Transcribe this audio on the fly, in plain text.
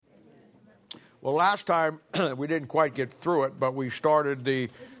Well, last time we didn't quite get through it, but we started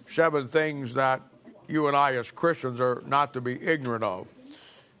the 7 things that you and I as Christians are not to be ignorant of.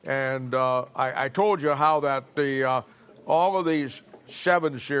 And I told you how that all of these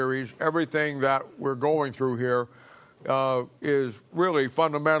 7 series, everything that we're going through here, is really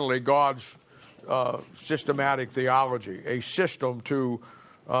fundamentally God's systematic theology, a system to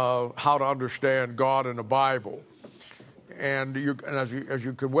how to understand God in the Bible. And as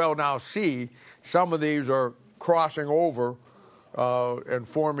you can well now see, some of these are crossing over and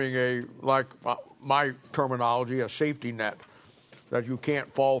forming my terminology, a safety net that you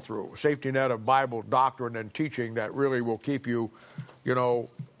can't fall through. A safety net of Bible doctrine and teaching that really will keep you,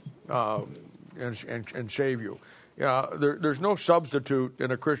 and save you. There's no substitute in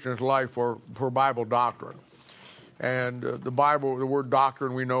a Christian's life for Bible doctrine. And the word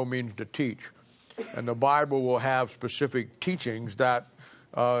doctrine we know means to teach. And the Bible will have specific teachings that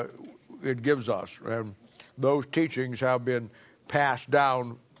it gives us. And those teachings have been passed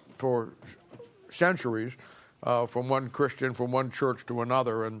down for centuries from one Christian, from one church to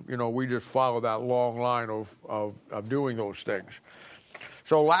another. And, we just follow that long line of doing those things.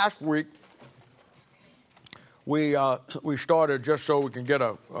 So last week, we started, just so we can get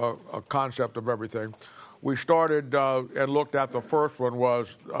a concept of everything, we started and looked at the first one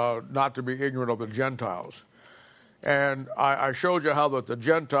was not to be ignorant of the Gentiles. And I showed you how that the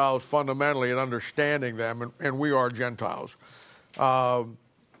Gentiles fundamentally, in understanding them, and we are Gentiles,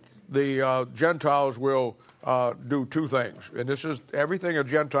 the Gentiles will do 2 things. And this is everything a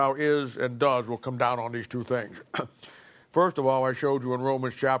Gentile is and does will come down on these 2 things. First of all, I showed you in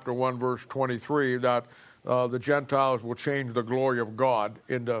Romans chapter 1, verse 23, that the Gentiles will change the glory of God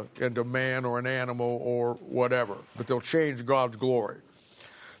into man or an animal or whatever, but they'll change God's glory.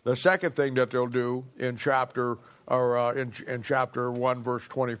 The second thing that they'll do in chapter 1, verse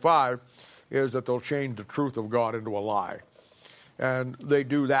 25, is that they'll change the truth of God into a lie, and they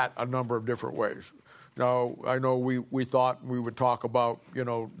do that a number of different ways. Now, I know we thought we would talk about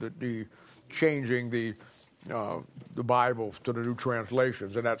the changing the Bible to the new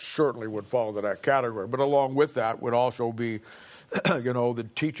translations, and that certainly would fall into that category. But along with that would also be, the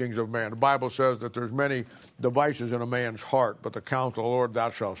teachings of man. The Bible says that there's many devices in a man's heart, but the counsel of the Lord thou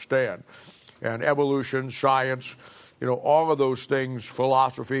shalt stand. And evolution, science, all of those things,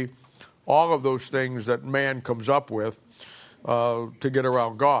 philosophy, all of those things that man comes up with to get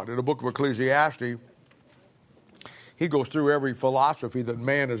around God. In the book of Ecclesiastes, he goes through every philosophy that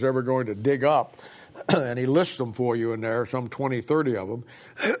man is ever going to dig up, and he lists them for you in there, some 20, 30 of them,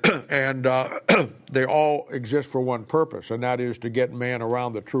 and they all exist for one purpose, and that is to get man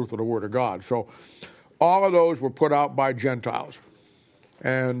around the truth of the Word of God. So all of those were put out by Gentiles,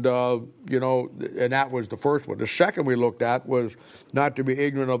 and, and that was the first one. The second we looked at was not to be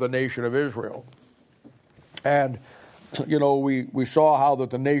ignorant of the nation of Israel. And, we saw how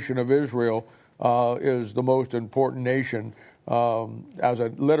that the nation of Israel is the most important nation, as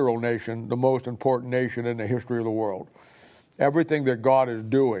a literal nation, the most important nation in the history of the world. Everything that God is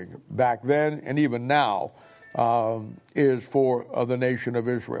doing back then and even now is for the nation of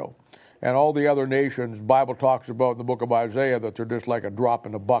Israel. And all the other nations, the Bible talks about in the book of Isaiah that they're just like a drop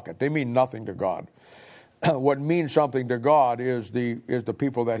in the bucket. They mean nothing to God. What means something to God is the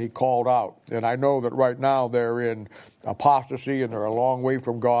people that He called out. And I know that right now they're in apostasy and they're a long way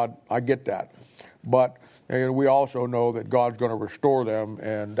from God. I get that. But we also know that God's going to restore them,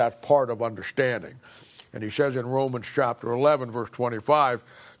 and that's part of understanding. And He says in Romans chapter 11, verse 25,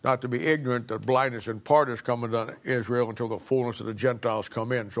 not to be ignorant that blindness in part is coming on Israel until the fullness of the Gentiles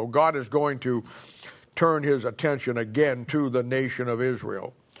come in. So God is going to turn His attention again to the nation of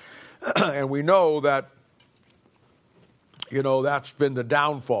Israel. And we know that, that's been the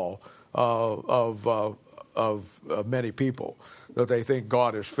downfall of many people, that they think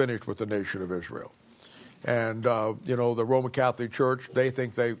God is finished with the nation of Israel. And, the Roman Catholic Church, they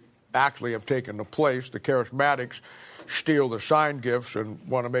think they actually have taken the place. The charismatics steal the sign gifts and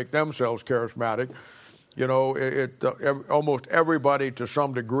want to make themselves charismatic. Almost everybody to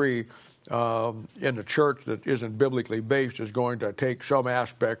some degree in the church that isn't biblically based is going to take some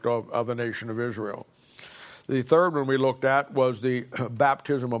aspect of the nation of Israel. The third one we looked at was the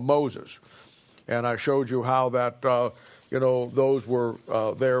baptism of Moses. And I showed you how that, those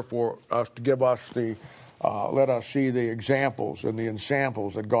were there for us to give us let us see the examples and the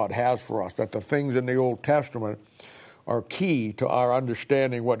ensamples that God has for us, that the things in the Old Testament are key to our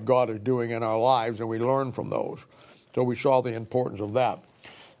understanding what God is doing in our lives, and we learn from those. So we saw the importance of that.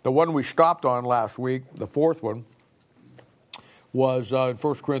 The one we stopped on last week, the fourth one, was in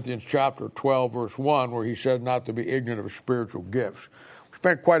 1 Corinthians chapter 12, verse 1, where he said not to be ignorant of spiritual gifts.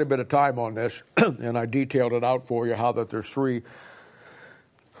 spent quite a bit of time on this, and I detailed it out for you, how that there's three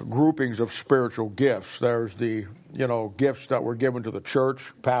groupings of spiritual gifts. There's the, gifts that were given to the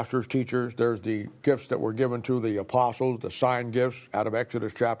church, pastors, teachers. There's the gifts that were given to the apostles, the sign gifts out of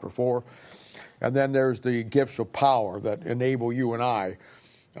Exodus chapter 4. And then there's the gifts of power that enable you and I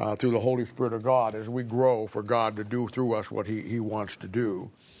through the Holy Spirit of God as we grow for God to do through us what He wants to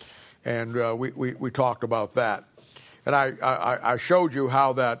do. And we talked about that. And I showed you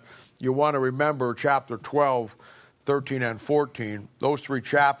how that you want to remember chapter 12, 13, and 14. Those three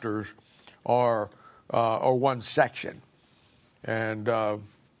chapters are one section. And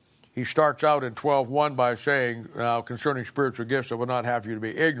he starts out in 12:1 by saying, now concerning spiritual gifts, I will not have you to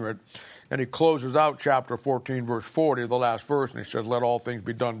be ignorant. And he closes out chapter 14, verse 40, the last verse, and he says, let all things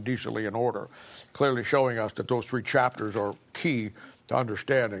be done decently in order, clearly showing us that those three chapters are key to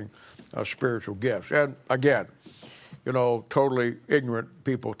understanding spiritual gifts. And again, totally ignorant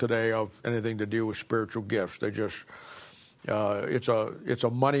people today of anything to do with spiritual gifts. They just, it's a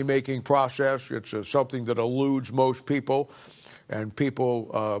money-making process. It's something that eludes most people, and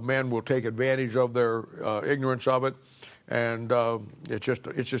men will take advantage of their ignorance of it. And it's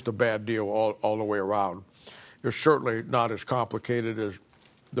just a bad deal all the way around. It's certainly not as complicated as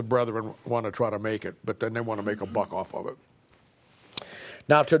the brethren want to try to make it, but then they want to make a buck off of it.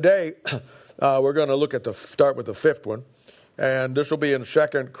 Now today, we're going to start with the fifth one, and this will be in 2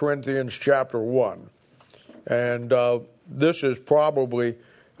 Corinthians chapter 1. And this is probably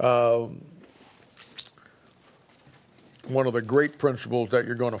one of the great principles that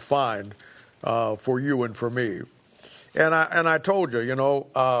you're going to find for you and for me. And I told you,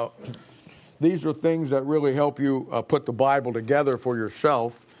 these are things that really help you put the Bible together for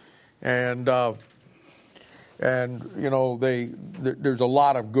yourself, and there's a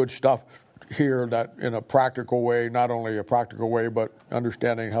lot of good stuff here that in a practical way, not only a practical way, but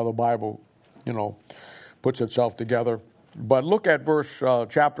understanding how the Bible, puts itself together. But look at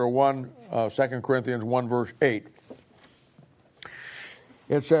chapter 1, 2 Corinthians 1, verse 8.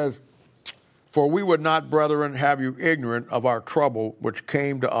 It says, for we would not, brethren, have you ignorant of our trouble which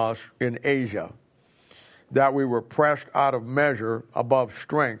came to us in Asia, that we were pressed out of measure above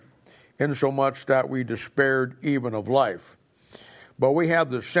strength, insomuch that we despaired even of life. But we have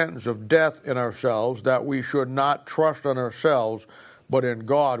the sentence of death in ourselves, that we should not trust in ourselves, but in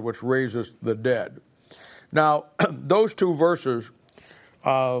God which raiseth the dead. Now, those two verses,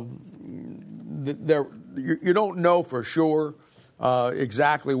 you don't know for sure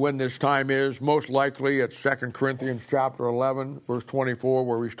exactly when this time is. Most likely it's 2 Corinthians chapter 11, verse 24,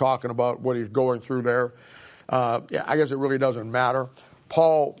 where he's talking about what he's going through there. I guess it really doesn't matter.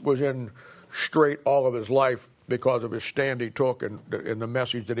 Paul was in straight all of his life because of his stand he took and the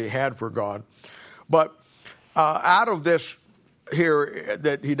message that he had for God. But out of this here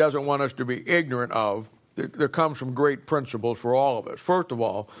that he doesn't want us to be ignorant of, there comes some great principles for all of us. First of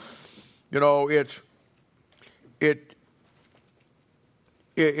all, it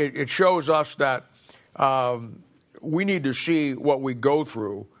shows us that we need to see what we go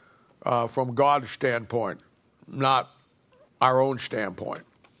through from God's standpoint, not our own standpoint.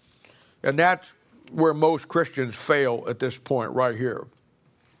 And that's where most Christians fail at this point right here.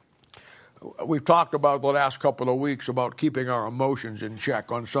 We've talked about the last couple of weeks about keeping our emotions in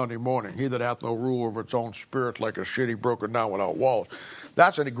check on Sunday morning. He that hath no rule over its own spirit, like a city broken down without walls.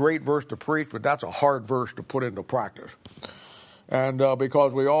 That's a great verse to preach, but that's a hard verse to put into practice. And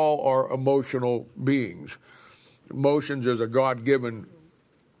because we all are emotional beings. Emotions is a God-given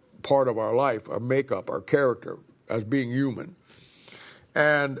part of our life, our makeup, our character, as being human.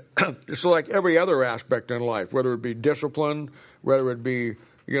 And it's like every other aspect in life, whether it be discipline, whether it be,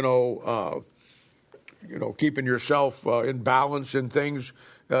 keeping yourself in balance in things,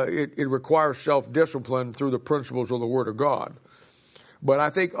 it requires self-discipline through the principles of the Word of God. But I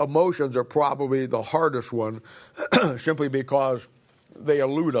think emotions are probably the hardest one simply because they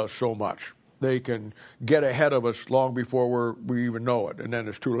elude us so much. They can get ahead of us long before we even know it, and then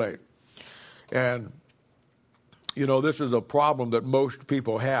it's too late. And, this is a problem that most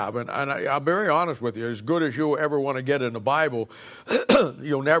people have. And I'm very honest with you. As good as you ever want to get in the Bible,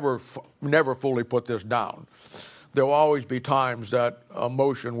 you'll never fully put this down. There will always be times that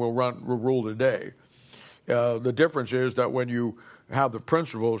emotion will rule the day. The difference is that when you have the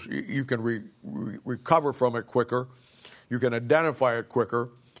principles, you can recover from it quicker, you can identify it quicker,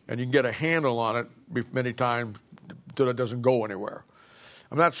 and you can get a handle on it many times till it doesn't go anywhere.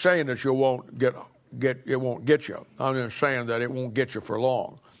 I'm not saying that you won't it won't get you. I'm just saying that it won't get you for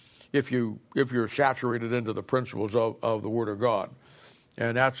long if you're saturated into the principles of the Word of God,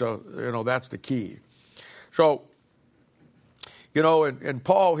 and that's the key. So You know, and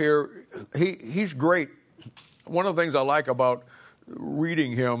Paul here, he's great. One of the things I like about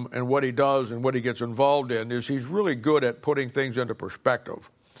reading him and what he does and what he gets involved in is he's really good at putting things into perspective.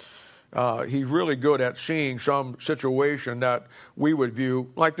 He's really good at seeing some situation that we would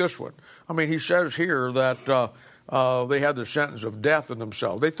view like this one. I mean, he says here that they had the sentence of death in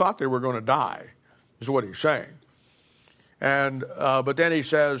themselves. They thought they were going to die, is what he's saying. And but then he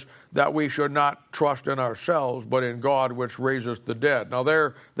says that we should not trust in ourselves, but in God which raiseth the dead. Now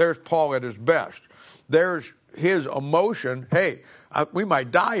there's Paul at his best. There's his emotion. Hey, we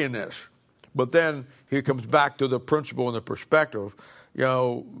might die in this. But then he comes back to the principle and the perspective. You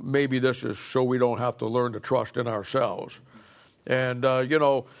know, maybe this is so we don't have to learn to trust in ourselves. And,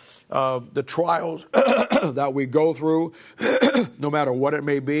 the trials that we go through, no matter what it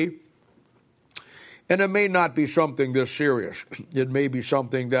may be, and it may not be something this serious. It may be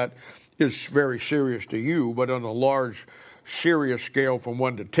something that is very serious to you, but on a large, serious scale from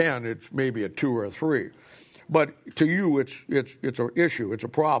 1 to 10, it's maybe a 2 or a 3. But to you, it's an issue, it's a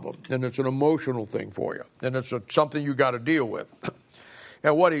problem, and it's an emotional thing for you, and it's something you got to deal with.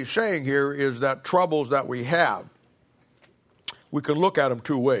 And what he's saying here is that troubles that we have, we can look at them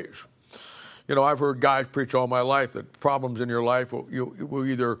 2 ways. You know, I've heard guys preach all my life that problems in your life will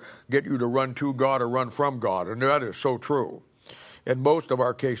either get you to run to God or run from God, and that is so true. In most of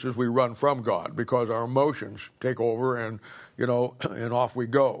our cases, we run from God because our emotions take over, and and off we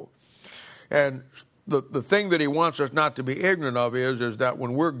go. And the thing that he wants us not to be ignorant of is that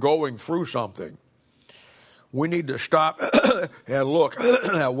when we're going through something, we need to stop and look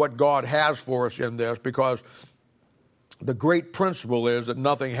at what God has for us in this, because the great principle is that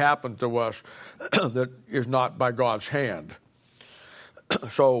nothing happens to us that is not by God's hand.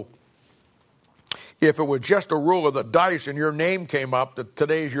 So if it was just a rule of the dice and your name came up that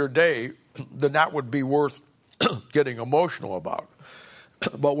today's your day, then that would be worth getting emotional about.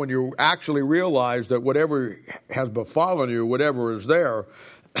 But when you actually realize that whatever has befallen you, whatever is there,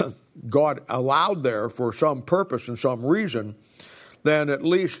 God allowed there for some purpose and some reason, then at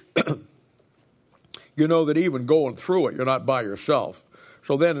least you know that even going through it, you're not by yourself.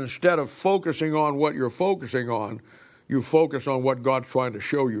 So then instead of focusing on what you're focusing on, you focus on what God's trying to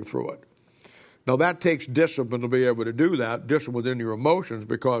show you through it. Now that takes discipline to be able to do that, discipline within your emotions,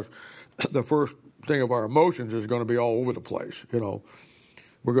 because the first thing of our emotions is going to be all over the place.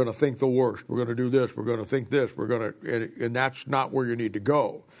 We're going to think the worst. We're going to do this. We're going to think this. And that's not where you need to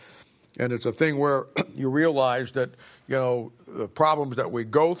go. And it's a thing where you realize that, the problems that we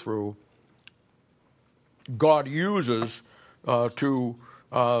go through, God uses to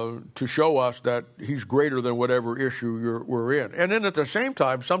show us that He's greater than whatever issue we're in. And then at the same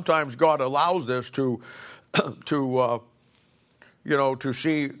time, sometimes God allows this to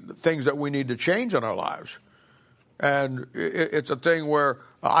see things that we need to change in our lives. And it's a thing where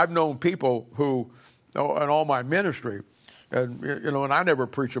I've known people who, in all my ministry, and I never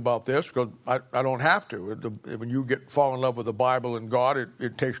preach about this because I don't have to. When you fall in love with the Bible and God,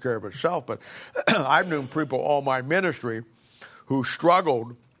 it takes care of itself. But I've known people all my ministry who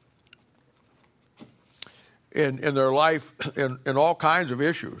struggled in their life in all kinds of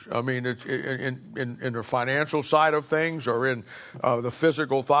issues. I mean, it's in the financial side of things or in the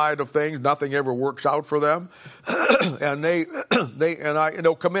physical side of things. Nothing ever works out for them, and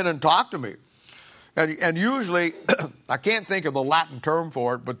they'll come in and talk to me. And usually, I can't think of the Latin term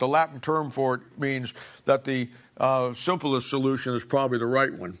for it, but the Latin term for it means that the simplest solution is probably the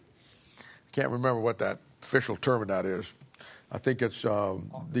right one. I can't remember what that official term of that is. I think it's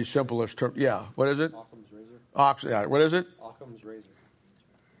the simplest term. Yeah, what is it? Occam's razor. What is it? Occam's razor.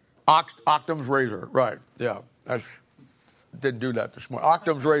 Occam's razor, right. Yeah, I didn't do that this morning.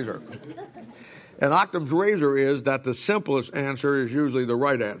 Occam's razor. And Occam's razor is that the simplest answer is usually the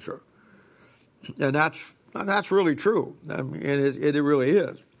right answer. And that's really true. I mean, it really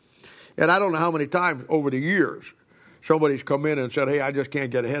is. And I don't know how many times over the years somebody's come in and said, hey, I just can't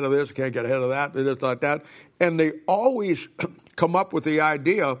get ahead of this, can't get ahead of that, this, like that. And they always come up with the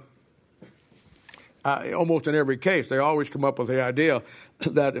idea, almost in every case, they always come up with the idea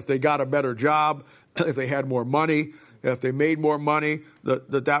that if they got a better job, if they had more money, if they made more money,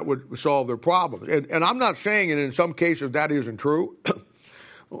 that would solve their problems. And I'm not saying, and in some cases that isn't true,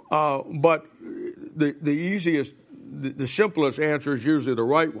 but the easiest, the simplest answer is usually the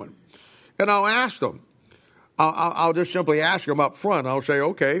right one. And I'll ask them. I'll just simply ask them up front. I'll say,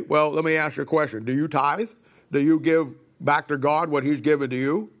 okay, well, let me ask you a question. Do you tithe? Do you give back to God what He's given to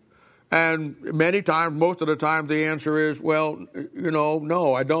you? And many times, most of the time, the answer is, well,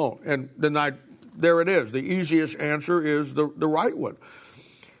 no, I don't. And then there it is. The easiest answer is the right one.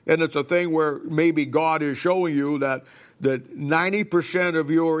 And it's a thing where maybe God is showing you that that 90% of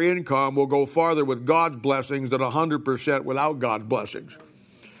your income will go farther with God's blessings than 100% without God's blessings.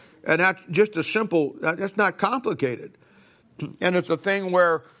 And that's just a simple, that's not complicated. And it's a thing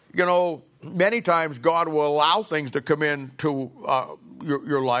where, many times God will allow things to come into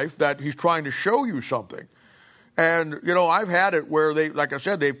your life that he's trying to show you something. And, I've had it where like I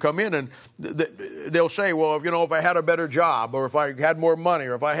said, they've come in and they'll say, well, if I had a better job, or if I had more money,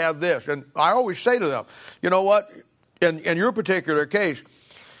 or if I had this. And I always say to them, you know what, in your particular case,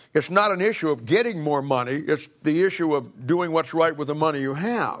 it's not an issue of getting more money. It's the issue of doing what's right with the money you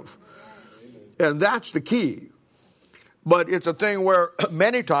have. And that's the key. But it's a thing where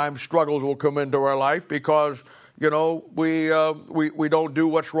many times struggles will come into our life because, we don't do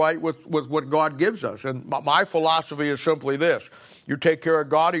what's right with what God gives us. And my philosophy is simply this. You take care of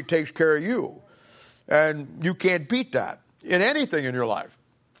God, he takes care of you. And you can't beat that in anything in your life.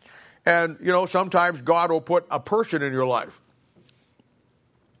 And, sometimes God will put a person in your life.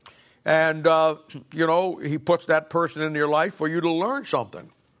 And, he puts that person in your life for you to learn something,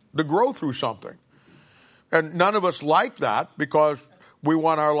 to grow through something. And none of us like that because we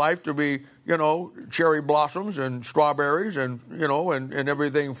want our life to be, cherry blossoms and strawberries and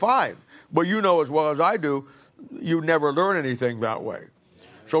everything fine. But as well as I do, you never learn anything that way.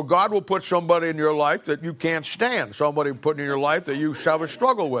 So God will put somebody in your life that you can't stand, somebody put in your life that you have a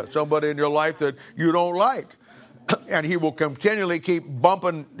struggle with, somebody in your life that you don't like. And he will continually keep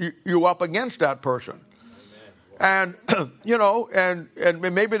bumping you up against that person. And, and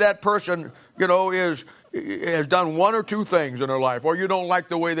maybe that person, has done one or two things in their life, or you don't like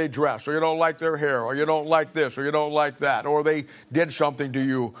the way they dress, or you don't like their hair, or you don't like this, or you don't like that, or they did something to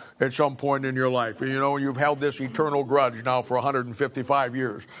you at some point in your life. And, you've held this eternal grudge now for 155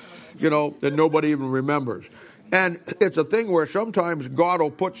 years, that nobody even remembers. And it's a thing where sometimes God will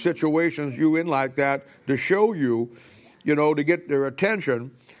put situations you in like that to show you, to get their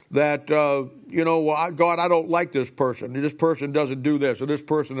attention that, well, God, I don't like this person. This person doesn't do this, or this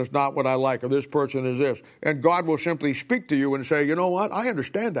person is not what I like, or this person is this. And God will simply speak to you and say, you know what, I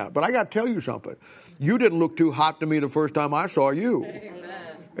understand that, but I got to tell you something. You didn't look too hot to me the first time I saw you. Amen.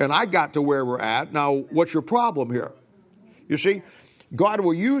 And I got to where we're at. Now, what's your problem here? You see, God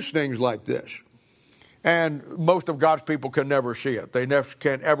will use things like this. And most of God's people can never see it. They never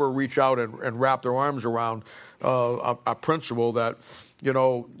can ever reach out and wrap their arms around a principle that,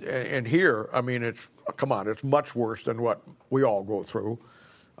 and here, it's much worse than what we all go through.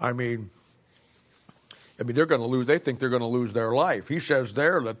 I mean, they're going to lose. They think they're going to lose their life. He says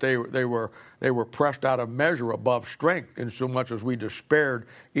there that they were pressed out of measure above strength, in so much as we despaired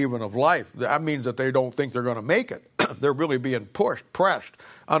even of life. That means that they don't think they're going to make it. They're really being pressed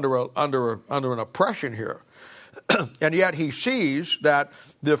under an oppression here. And yet he sees that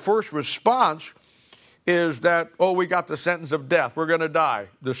the first response is that, we got the sentence of death. We're going to die.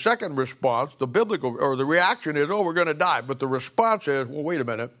 The second response, the biblical, or the reaction is, we're going to die. But the response is, well, wait a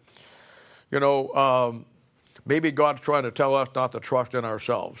minute. Maybe God's trying to tell us not to trust in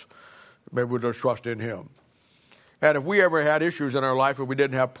ourselves. Maybe we'll just trust in him. And if we ever had issues in our life and we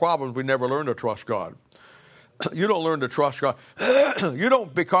didn't have problems, we never learned to trust God. You don't learn to trust God. You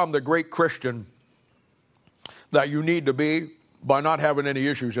don't become the great Christian that you need to be by not having any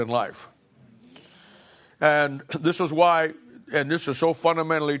issues in life. And this is why, and this is so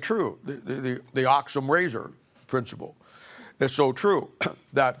fundamentally true, the Occam razor principle. It's so true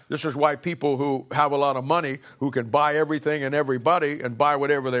that this is why people who have a lot of money, who can buy everything and everybody and buy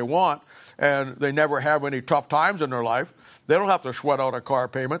whatever they want, and they never have any tough times in their life, they don't have to sweat out a car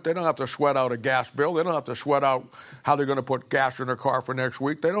payment. They don't have to sweat out a gas bill. They don't have to sweat out how they're going to put gas in their car for next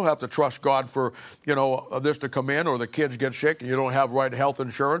week. They don't have to trust God for, this to come in, or the kids get sick and you don't have right health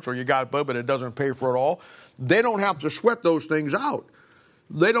insurance, or you got it, but it doesn't pay for it all. They don't have to sweat those things out.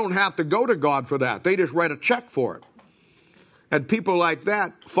 They don't have to go to God for that. They just write a check for it. And people like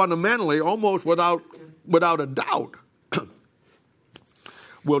that, fundamentally, almost without a doubt,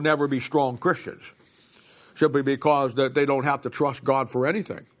 will never be strong Christians, simply because that they don't have to trust God for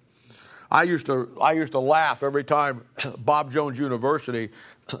anything. I used to laugh every time Bob Jones University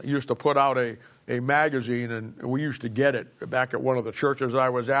used to put out a magazine, and we used to get it back at one of the churches I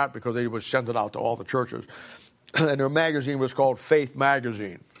was at, because they would send it out to all the churches. And their magazine was called Faith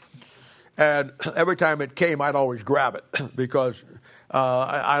Magazine. And every time it came, I'd always grab it because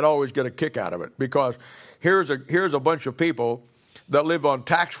I'd always get a kick out of it. Because here's a bunch of people that live on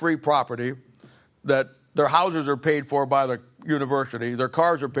tax-free property, that their houses are paid for by university. Their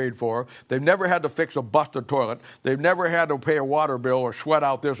cars are paid for. They've never had to fix a busted toilet. They've never had to pay a water bill or sweat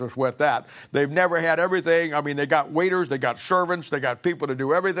out this or sweat that. They've never had everything. I mean, they got waiters, they got servants, they got people to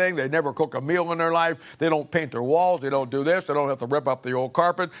do everything. They never cook a meal in their life. They don't paint their walls. They don't do this. They don't have to rip up the old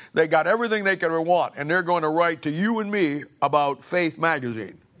carpet. They got everything they can want. And they're going to write to you and me about Faith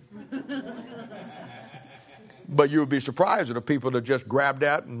magazine. But you would be surprised at the people that just grabbed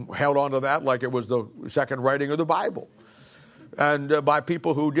that and held on to that like it was the second writing of the Bible. And by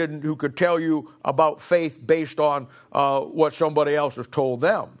people who could tell you about faith based on what somebody else has told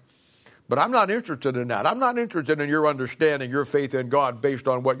them. But I'm not interested in that. I'm not interested in your understanding your faith in God based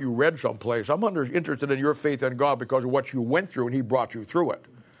on what you read someplace. I'm interested in your faith in God because of what you went through and He brought you through it.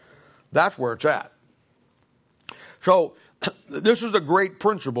 That's where it's at. So this is a great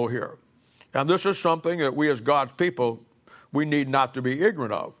principle here. And this is something that we as God's people, we need not to be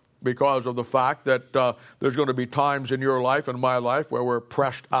ignorant of because of the fact that there's going to be times in your life and my life where we're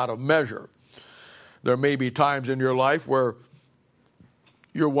pressed out of measure. There may be times in your life where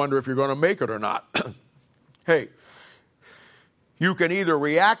you wonder if you're going to make it or not. Hey, you can either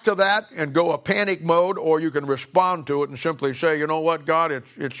react to that and go a panic mode, or you can respond to it and simply say, you know what, God,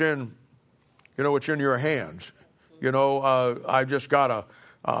 it's in your hands.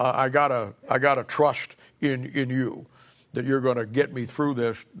 I gotta trust in you that you're going to get me through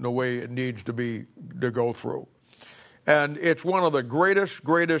this the way it needs to go through. And it's one of the greatest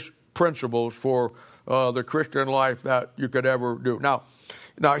principles for the Christian life that you could ever do. Now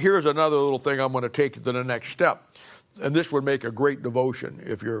here's another little thing I'm going to take you to the next step. And this would make a great devotion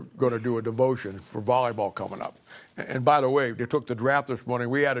if you're going to do a devotion for volleyball coming up. And by the way, they took the draft this morning.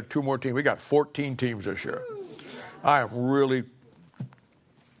 We added 2 more teams. We got 14 teams this year. I am really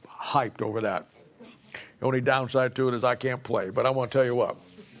hyped over that. The only downside to it is I can't play. But I want to tell you what.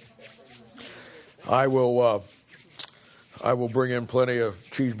 I will bring in plenty of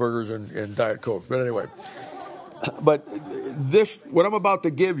cheeseburgers and Diet Coke. But anyway. But this, what I'm about to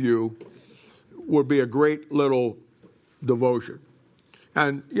give you, would be a great little devotion.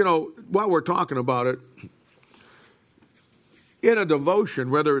 And, while we're talking about it, in a devotion,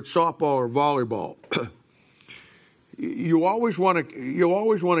 whether it's softball or volleyball, you always want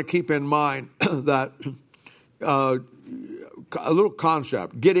to keep in mind that a little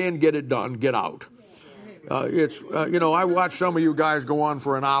concept: get in, get it done, get out. I watch some of you guys go on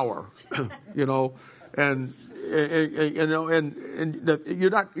for an hour, and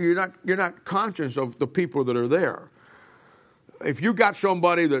you're not conscious of the people that are there. If you got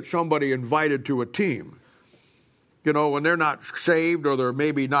somebody invited to a team, when they're not saved, or they're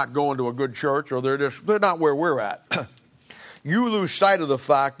maybe not going to a good church, or they're not where we're at, you lose sight of the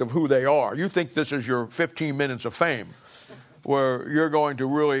fact of who they are. You think this is your 15 minutes of fame, where you're going to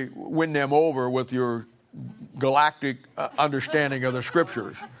really win them over with your galactic understanding of the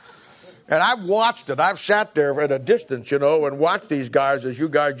Scriptures. And I've watched it. I've sat there at a distance, and watched these guys as you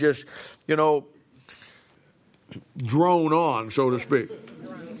guys just, drone on, so to speak.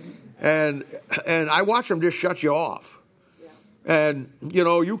 And I watch them just shut you off. And,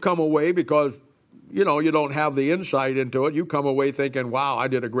 you come away because, you don't have the insight into it. You come away thinking, wow, I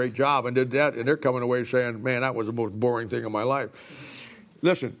did a great job and did that. And they're coming away saying, man, that was the most boring thing in my life.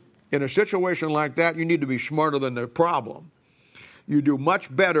 Listen, in a situation like that, you need to be smarter than the problem. You do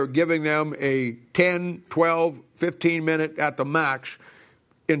much better giving them a 10, 12, 15-minute at the max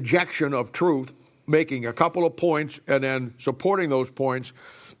injection of truth, making a couple of points and then supporting those points,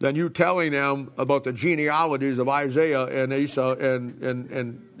 than you telling them about the genealogies of Isaiah and Asa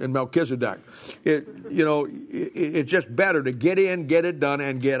and Melchizedek. It's just better to get in, get it done,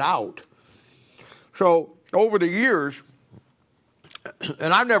 and get out. So over the years,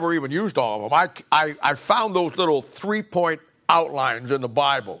 and I've never even used all of them, I found those little 3-point outlines in the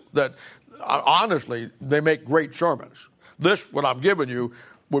Bible that, honestly, they make great sermons. This, what I'm giving you,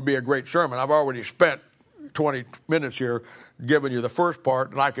 would be a great sermon. I've already spent 20 minutes here giving you the first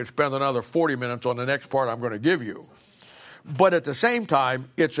part, and I could spend another 40 minutes on the next part I'm going to give you. But at the same time,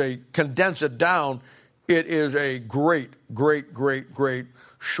 condense it down. It is a great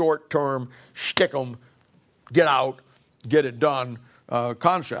short-term, stick 'em, get out, get it done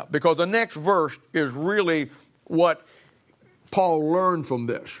concept. Because the next verse is really what Paul learned from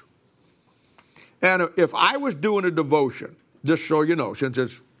this. And if I was doing a devotion, just so you know, since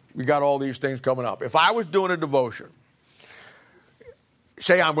we got all these things coming up, if I was doing a devotion,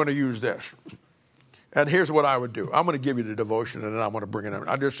 say I'm going to use this, and here's what I would do. I'm going to give you the devotion, and then I'm going to bring it in.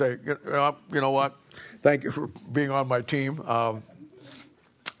 I just say, you know what? Thank you for being on my team.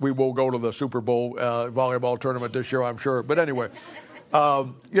 We will go to the Super Bowl volleyball tournament this year, I'm sure. But anyway,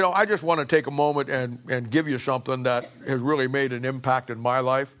 I just want to take a moment and give you something that has really made an impact in my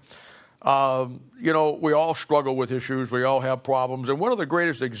life. We all struggle with issues. We all have problems. And one of the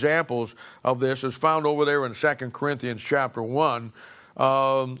greatest examples of this is found over there in 2 Corinthians chapter 1,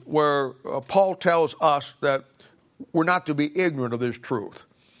 where Paul tells us that we're not to be ignorant of this truth.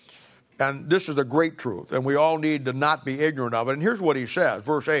 And this is a great truth, and we all need to not be ignorant of it. And here's what he says,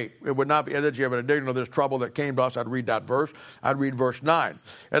 verse 8. It would not be that you have an ignorant of this trouble that came to us. I'd read that verse. I'd read verse 9.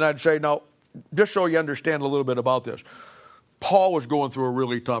 And I'd say, now, just so you understand a little bit about this, Paul was going through a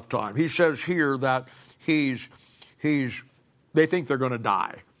really tough time. He says here that they think they're going to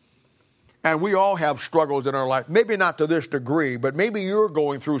die. And we all have struggles in our life, maybe not to this degree, but maybe you're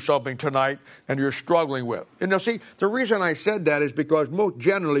going through something tonight and you're struggling with. And now see, the reason I said that is because most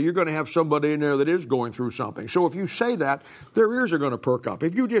generally you're going to have somebody in there that is going through something. So if you say that, their ears are going to perk up.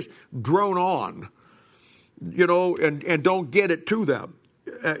 If you just drone on, and don't get it to them.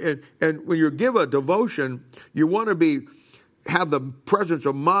 And when you give a devotion, you want to have the presence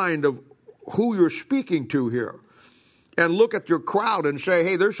of mind of who you're speaking to here. And look at your crowd and say,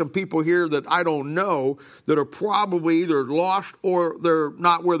 hey, there's some people here that I don't know that are probably either lost or they're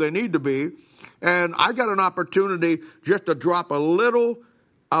not where they need to be. And I got an opportunity just to drop a little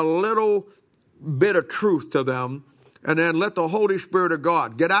bit of truth to them, and then let the Holy Spirit of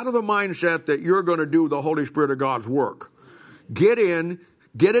God get out of the mindset that you're going to do the Holy Spirit of God's work. Get in,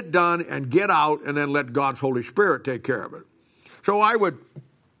 get it done, and get out, and then let God's Holy Spirit take care of it. So I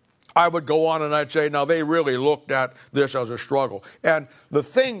would go on and I'd say, now they really looked at this as a struggle. And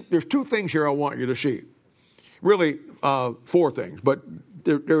there's two things here I want you to see. Really, four things, but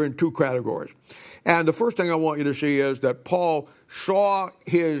they're in two categories. And the first thing I want you to see is that Paul saw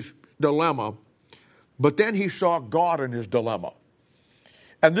his dilemma, but then he saw God in his dilemma.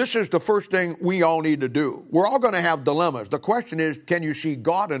 And this is the first thing we all need to do. We're all going to have dilemmas. The question is, can you see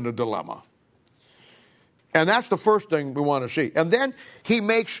God in the dilemma? And that's the first thing we want to see. And then he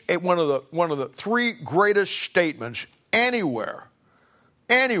makes it one of the three greatest statements anywhere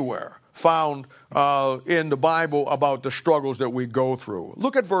found in the Bible about the struggles that we go through.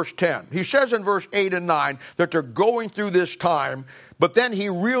 Look at verse 10. He says in verse 8 and 9 that they're going through this time, but then he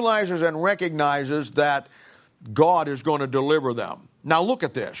realizes and recognizes that God is going to deliver them. Now look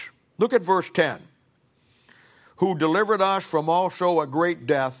at this. Look at verse 10. Who delivered us from also a great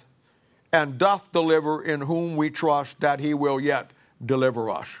death, and doth deliver, in whom we trust that he will yet deliver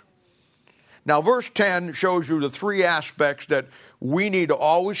us. Now, verse 10 shows you the three aspects that we need to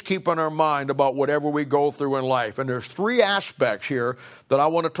always keep in our mind about whatever we go through in life. And there's three aspects here that I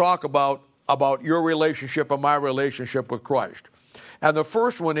want to talk about your relationship and my relationship with Christ. And the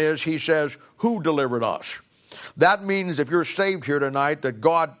first one is, he says, who delivered us? That means if you're saved here tonight, that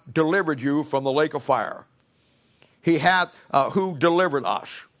God delivered you from the lake of fire. He had who delivered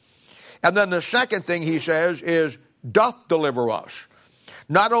us. And then the second thing he says is, doth deliver us.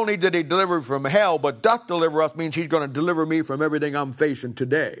 Not only did he deliver from hell, but doth deliver us means he's going to deliver me from everything I'm facing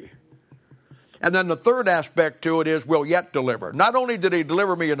today. And then the third aspect to it is, will yet deliver. Not only did he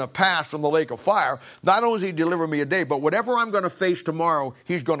deliver me in the past from the lake of fire, not only did he deliver me a day, but whatever I'm going to face tomorrow,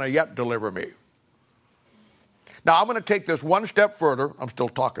 he's going to yet deliver me. Now, I'm going to take this one step further. I'm still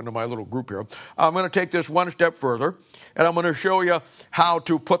talking to my little group here. I'm going to take this one step further, and I'm going to show you how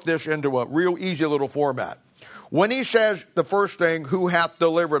to put this into a real easy little format. When he says the first thing, who hath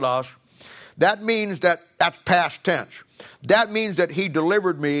delivered us, that means that's past tense. That means that he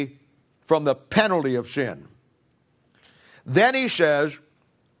delivered me from the penalty of sin. Then he says,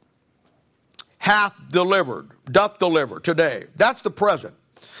 hath delivered, doth deliver, today. That's the present.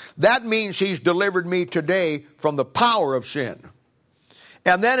 That means he's delivered me today from the power of sin.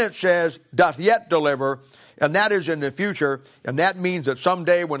 And then it says, doth yet deliver, and that is in the future, and that means that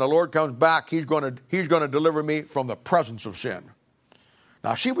someday when the Lord comes back, he's going to deliver me from the presence of sin.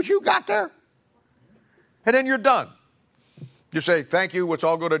 Now, see what you got there? And then you're done. You say, thank you, let's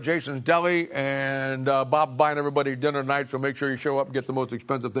all go to Jason's Deli, and Bob buying everybody dinner tonight, so make sure you show up and get the most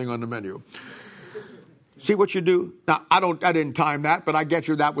expensive thing on the menu. See what you do? Now, I didn't time that, but I get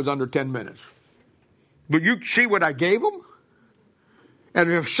you that was under 10 minutes. But you see what I gave them?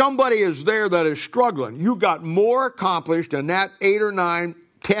 And if somebody is there that is struggling, you got more accomplished in that 8 or 9,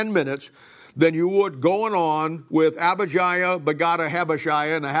 10 minutes than you would going on with Abijah begot a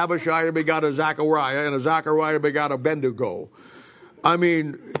Habashiah, and a Habashiah begot a Zechariah, and a Zechariah begot a Bendigo. I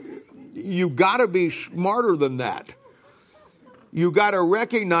mean, you got to be smarter than that. You got to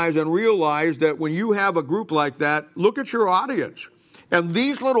recognize and realize that when you have a group like that, look at your audience. And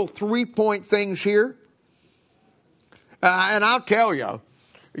these little 3-point things here, and I'll tell you,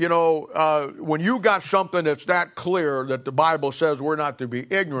 when you got something that's that clear that the Bible says we're not to be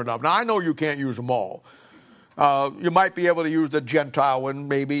ignorant of. Now, I know you can't use them all. You might be able to use the Gentile one,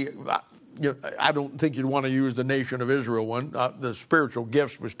 maybe. I don't think you'd want to use the nation of Israel one. The spiritual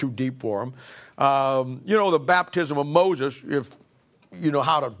gifts was too deep for them. The baptism of Moses, if you know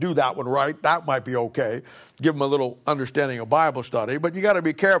how to do that one right, that might be okay. Give them a little understanding of Bible study, but you got to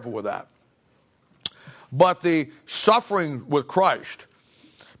be careful with that. But the suffering with Christ,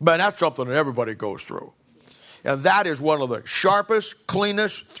 man, that's something that everybody goes through. And that is one of the sharpest,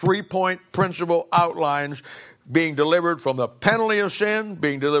 cleanest, three-point principle outlines, being delivered from the penalty of sin,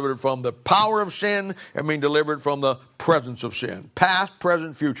 being delivered from the power of sin, and being delivered from the presence of sin. Past,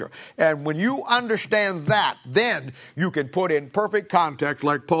 present, future. And when you understand that, then you can put in perfect context,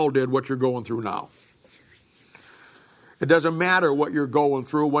 like Paul did, what you're going through now. It doesn't matter what you're going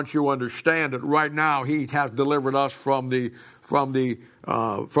through once you understand it. Right now, he has delivered us from the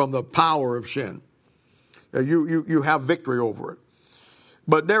power of sin. You have victory over it.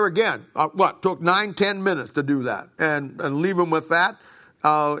 But there again, took 9-10 minutes to do that, and leave them with that,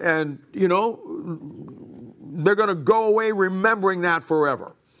 they're going to go away remembering that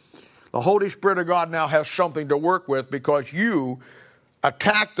forever. The Holy Spirit of God now has something to work with because you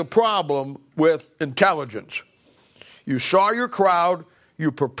attacked the problem with intelligence. You saw your crowd,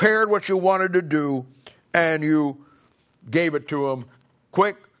 you prepared what you wanted to do, and you gave it to them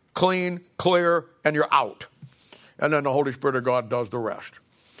quick, clean, clear, and you're out. And then the Holy Spirit of God does the rest.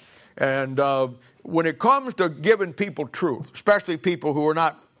 And when it comes to giving people truth, especially people who are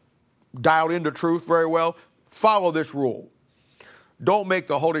not dialed into truth very well, follow this rule. Don't make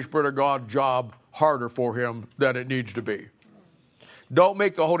the Holy Spirit of God's job harder for him than it needs to be. Don't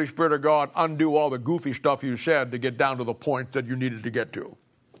make the Holy Spirit of God undo all the goofy stuff you said to get down to the point that you needed to get to.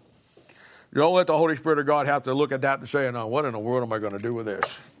 Don't let the Holy Spirit of God have to look at that and say, now, what in the world am I going to do with this?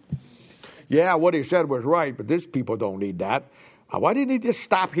 Yeah, what he said was right, but these people don't need that. Why didn't he just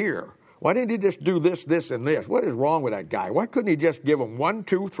stop here? Why didn't he just do this, this, and this? What is wrong with that guy? Why couldn't he just give them 1,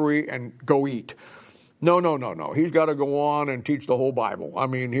 2, 3 and go eat? No. He's got to go on and teach the whole Bible. I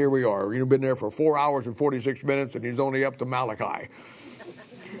mean, here we are. You've been there for 4 hours and 46 minutes, and he's only up to Malachi.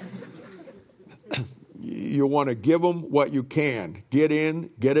 You want to give them what you can. Get in,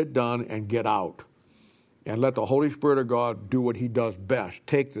 get it done, and get out. And let the Holy Spirit of God do what he does best.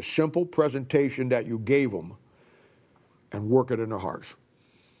 Take the simple presentation that you gave them and work it in their hearts.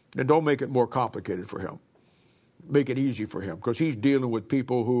 And don't make it more complicated for him. Make it easy for him, because he's dealing with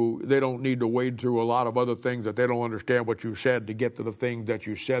people who they don't need to wade through a lot of other things that they don't understand what you said to get to the things that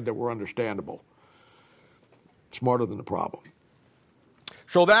you said that were understandable. Smarter than the problem.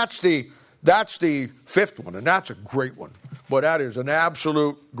 So that's the fifth one, and that's a great one. But that is an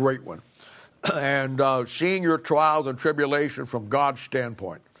absolute great one. And seeing your trials and tribulation from God's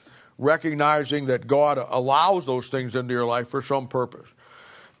standpoint, recognizing that God allows those things into your life for some purpose.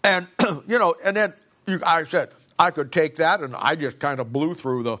 And, and then I said, I could take that, and I just kind of blew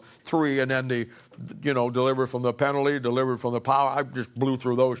through the 3, and then delivered from the penalty, delivered from the power. I just blew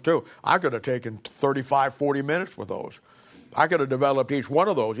through those too. I could have taken 35, 40 minutes with those. I could have developed each one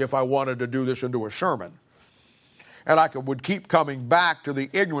of those if I wanted to do this into a sermon. And I would keep coming back to the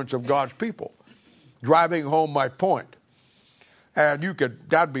ignorance of God's people, driving home my point. And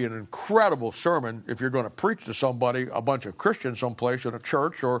that'd be an incredible sermon if you're going to preach to somebody, a bunch of Christians someplace in a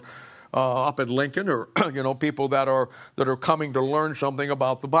church or up in Lincoln, or people that are coming to learn something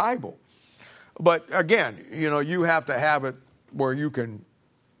about the Bible. But again, you have to have it where it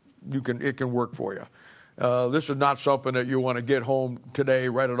can work for you. This is not something that you want to get home today,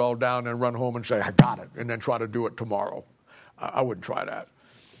 write it all down, and run home and say, I got it, and then try to do it tomorrow. I wouldn't try that.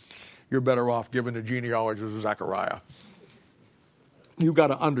 You're better off giving the genealogy of Zechariah. You've got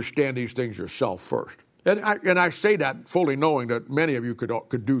to understand these things yourself first. And I say that fully knowing that many of you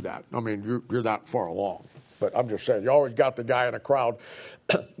could do that. I mean, you're that far along. But I'm just saying, you always got the guy in the crowd.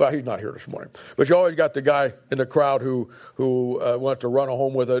 Well, he's not here this morning. But you always got the guy in the crowd who wants to run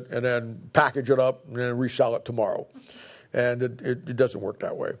home with it and then package it up and then resell it tomorrow. And it doesn't work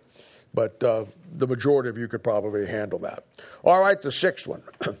that way. But the majority of you could probably handle that. All right, the sixth one.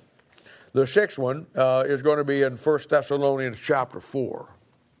 The sixth one is going to be in 1 Thessalonians chapter 4.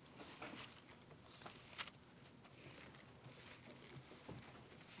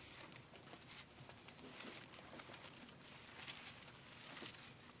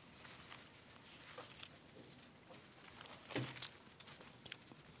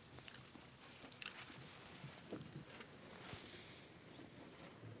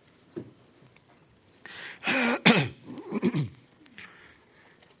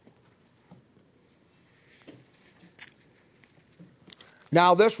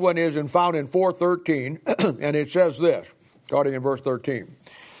 Now this one is found in 4:13, and it says this, starting in verse 13.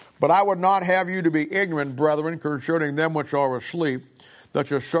 But I would not have you to be ignorant, brethren, concerning them which are asleep, that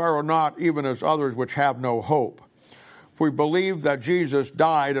you sorrow not, even as others which have no hope. For we believe that Jesus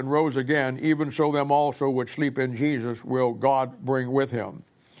died and rose again, even so them also which sleep in Jesus will God bring with him.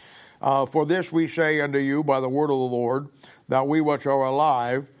 For this we say unto you by the word of the Lord, that we which are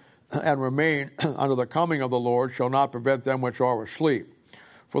alive and remain unto the coming of the Lord shall not prevent them which are asleep.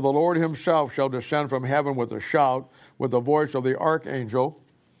 For the Lord himself shall descend from heaven with a shout, with the voice of the archangel,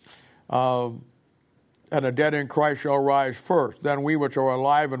 and the dead in Christ shall rise first. Then we which are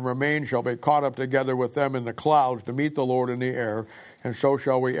alive and remain shall be caught up together with them in the clouds to meet the Lord in the air, and so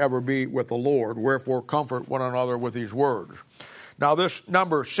shall we ever be with the Lord. Wherefore comfort one another with these words. Now this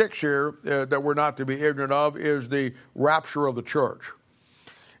number 6 here that we're not to be ignorant of is the rapture of the church.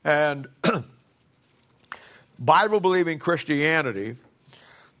 And Bible-believing Christianity,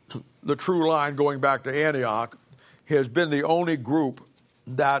 the true line going back to Antioch, has been the only group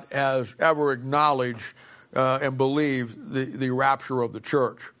that has ever acknowledged and believed the rapture of the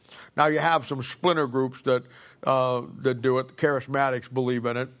church. Now you have some splinter groups that do it. Charismatics believe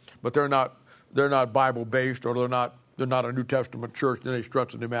in it, but they're not Bible based, or they're not a New Testament church in any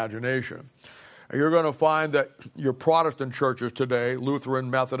stretch of the imagination. And you're going to find that your Protestant churches today, Lutheran,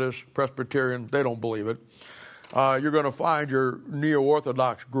 Methodist, Presbyterian, they don't believe it. You're going to find your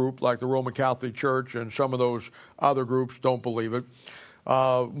neo-Orthodox group, like the Roman Catholic Church and some of those other groups, don't believe it.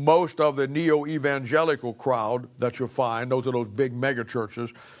 Most of the neo-evangelical crowd that you'll find, those are those big mega churches,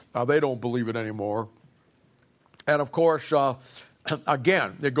 they don't believe it anymore. And of course,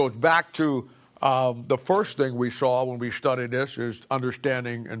 again, it goes back to the first thing we saw when we studied this is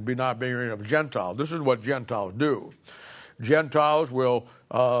understanding and not being of Gentiles. This is what Gentiles do. Gentiles will,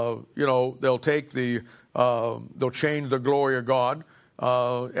 they'll take they'll change the glory of God,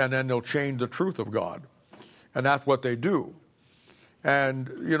 and then they'll change the truth of God. And that's what they do. And,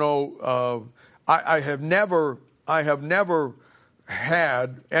 I have never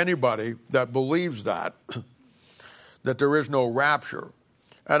had anybody that believes that there is no rapture.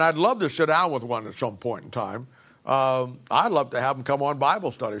 And I'd love to sit down with one at some point in time. I'd love to have them come on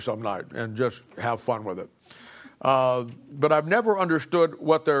Bible study some night and just have fun with it. But I've never understood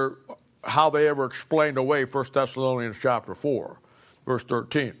how they ever explained away 1 Thessalonians chapter 4, verse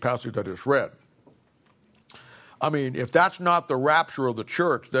 13, passage I just read. I mean, if that's not the rapture of the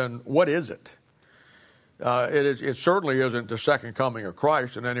church, then what is it? It certainly isn't the second coming of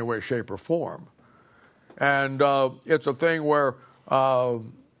Christ in any way, shape, or form. And it's a thing where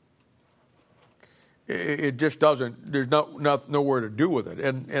it just doesn't, there's nowhere to do with it.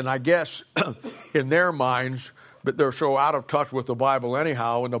 And I guess in their minds, but they're so out of touch with the Bible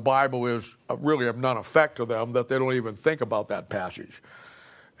anyhow, and the Bible is really of none effect to them that they don't even think about that passage.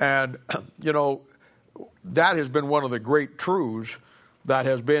 And, that has been one of the great truths that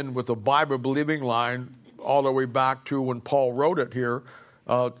has been with the Bible-believing line all the way back to when Paul wrote it here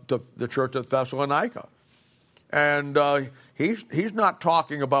to the church at Thessalonica. And he's not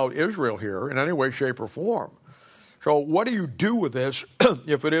talking about Israel here in any way, shape, or form. So what do you do with this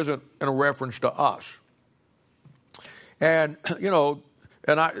if it isn't in a reference to us? And,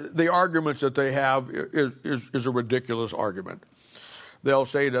 the arguments that they have is a ridiculous argument. They'll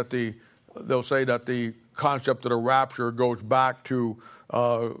say that the concept of the rapture goes back to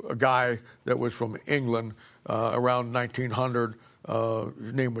a guy that was from England around 1900.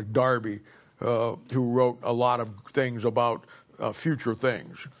 His name was Darby, who wrote a lot of things about future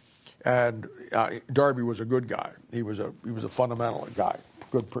things. And Darby was a good guy. He was a fundamentalist guy,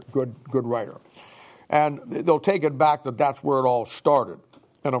 good writer. And they'll take it back that that's where it all started.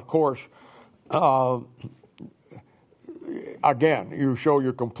 And of course, again, you show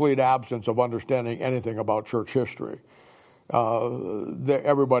your complete absence of understanding anything about church history.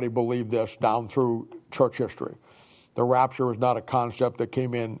 Everybody believed this down through church history. The rapture was not a concept that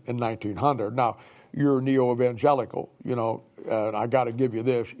came in 1900. Now, you're neo-evangelical, and I got to give you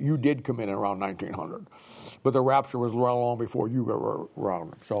this. You did come in around 1900. But the rapture was long before you were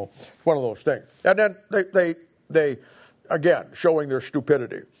around. So it's one of those things. And then they again, showing their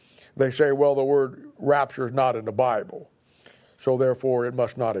stupidity. They say, well, the word rapture is not in the Bible, so therefore it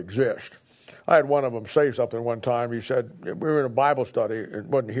must not exist. I had one of them say something one time. He said, we were in a Bible study, it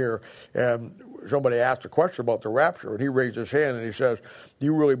wasn't here, and somebody asked a question about the rapture, and he raised his hand and he says, do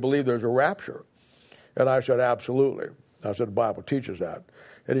you really believe there's a rapture? And I said, absolutely. I said, the Bible teaches that.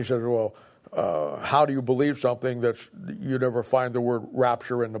 And he said, well, how do you believe something that's you never find the word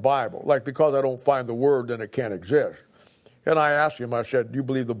rapture in the Bible? Like, because I don't find the word, then it can't exist. And I asked him, I said, do you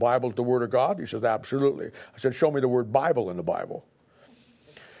believe the Bible is the Word of God? He said, absolutely. I said, show me the word Bible in the Bible.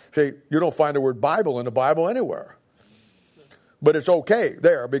 See, you don't find the word Bible in the Bible anywhere. But it's okay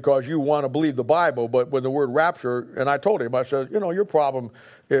there because you want to believe the Bible. But when the word rapture, and I told him, I said, your problem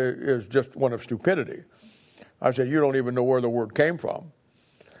is just one of stupidity. I said, you don't even know where the word came from.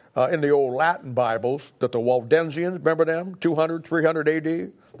 In the old Latin Bibles, that the Waldensians, remember them, 200, 300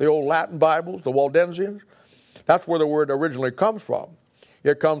 AD? The old Latin Bibles, the Waldensians? That's where the word originally comes from.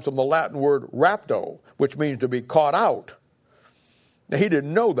 It comes from the Latin word rapto, which means to be caught out. Now, he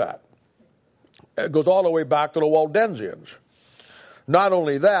didn't know that. It goes all the way back to the Waldensians. Not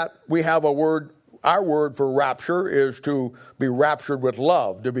only that, we have a word, our word for rapture is to be raptured with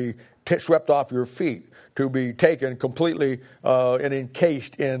love, to be swept off your feet, to be taken completely and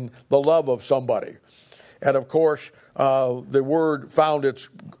encased in the love of somebody. And of course, the word found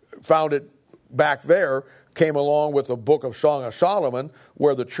it back there, came along with the book of Song of Solomon,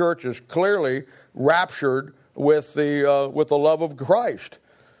 where the church is clearly raptured with the love of Christ.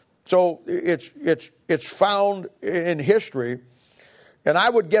 So it's found in history. And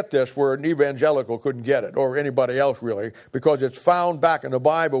I would get this where an evangelical couldn't get it, or anybody else really, because it's found back in the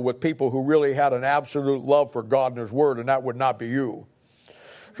Bible with people who really had an absolute love for God and His Word, and that would not be you.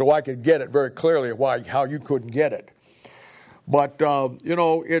 So I could get it very clearly how you couldn't get it. But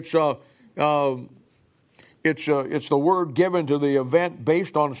it's the word given to the event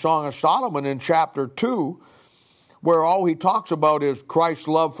based on Song of Solomon in chapter 2, where all he talks about is Christ's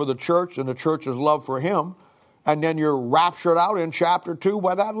love for the church and the church's love for him. And then you're raptured out in chapter 2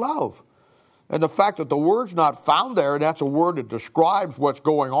 by that love. And the fact that the word's not found there, and that's a word that describes what's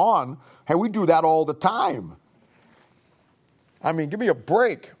going on, hey, we do that all the time. I mean, give me a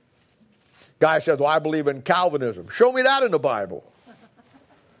break. Guy says, well, I believe in Calvinism. Show me that in the Bible.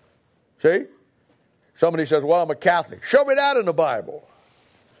 See? Somebody says, well, I'm a Catholic. Show me that in the Bible.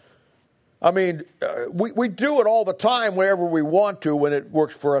 I mean, we do it all the time wherever we want to when it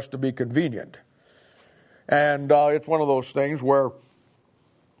works for us to be convenient. And it's one of those things where,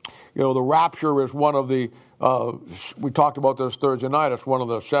 the rapture is one of the, we talked about this Thursday night, it's one of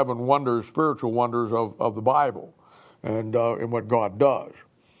the 7 wonders, spiritual wonders of the Bible and what God does.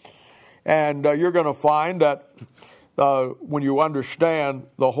 And you're going to find that when you understand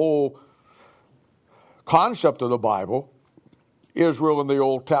the whole concept of the Bible, Israel in the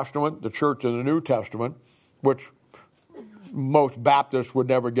Old Testament, the church in the New Testament, which most Baptists would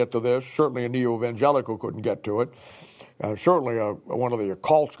never get to this. Certainly a neo-evangelical couldn't get to it. Certainly one of the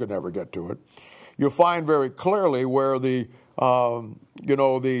occults could never get to it. You'll find very clearly where the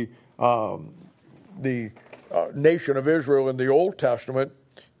nation of Israel in the Old Testament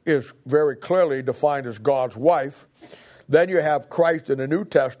is very clearly defined as God's wife. Then you have Christ in the New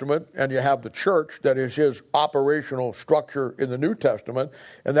Testament, and you have the church that is his operational structure in the New Testament,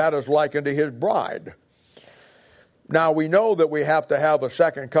 and that is likened to his bride. Now, we know that we have to have a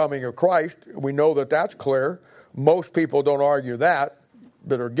second coming of Christ. We know that that's clear. Most people don't argue that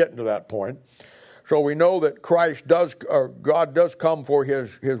are getting to that point. So we know that God does come for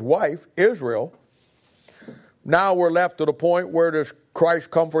his wife, Israel. Now we're left to the point where does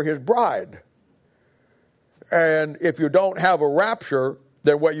Christ come for his bride? And if you don't have a rapture,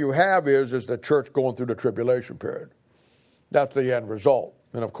 then what you have is the church going through the tribulation period. That's the end result.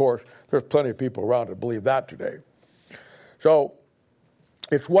 And of course, there's plenty of people around that believe that today. So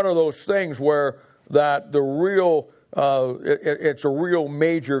it's one of those things where that the real, it's a real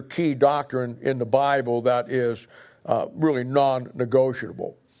major key doctrine in the Bible that is really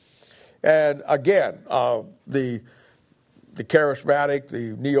non-negotiable. And again, the charismatic,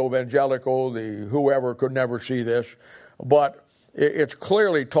 the neo-evangelical, the whoever could never see this, but it's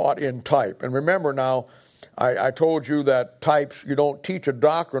clearly taught in type. And remember now, I told you that types, you don't teach a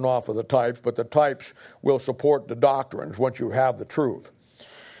doctrine off of the types, but the types will support the doctrines once you have the truth.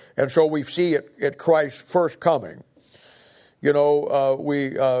 And so we see it at Christ's first coming. We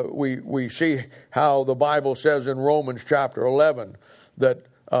see how the Bible says in Romans chapter 11 that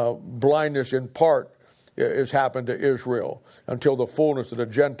blindness in part has happened to Israel until the fullness of the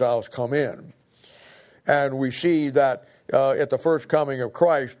Gentiles come in. And we see that at the first coming of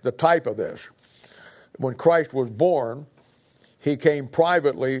Christ, the type of this. When Christ was born, he came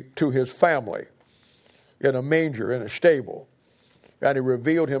privately to his family in a manger, in a stable. And he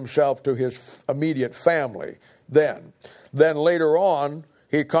revealed himself to his immediate family then. Then later on,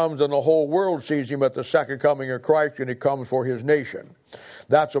 he comes and the whole world sees him at the second coming of Christ, and he comes for his nation.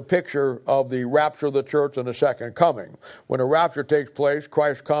 That's a picture of the rapture of the church and the second coming. When a rapture takes place,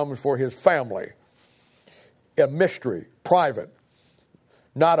 Christ comes for his family. A mystery, private,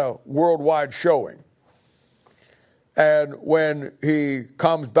 not a worldwide showing. And when he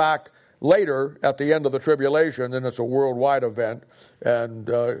comes back later, at the end of the tribulation, then it's a worldwide event, and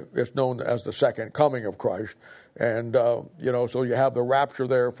it's known as the second coming of Christ. And so you have the rapture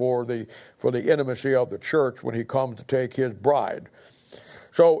there for the intimacy of the church when he comes to take his bride.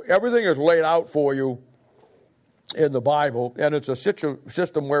 So everything is laid out for you in the Bible, and it's a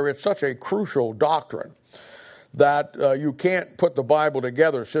system where it's such a crucial doctrine that you can't put the Bible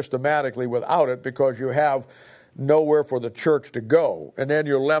together systematically without it, because you have nowhere for the church to go. And then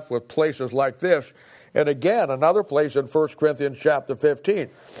you're left with places like this. And again, another place in 1 Corinthians chapter 15.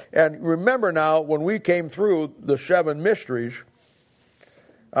 And remember now, when we came through the 7 mysteries,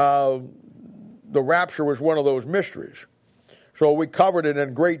 the rapture was one of those mysteries. So we covered it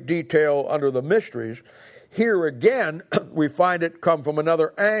in great detail under the mysteries. Here again, we find it come from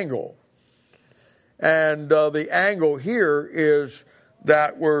another angle. And the angle here is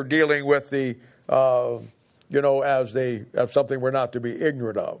that we're dealing with the, as something we're not to be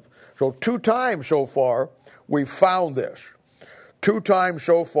ignorant of. So 2 times so far, we've found this. 2 times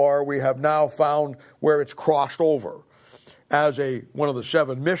so far, we have now found where it's crossed over as one of the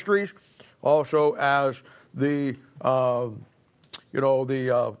 7 mysteries, also as the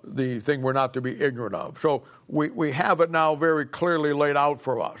thing we're not to be ignorant of. So we have it now very clearly laid out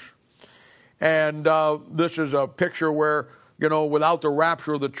for us. And this is a picture where, without the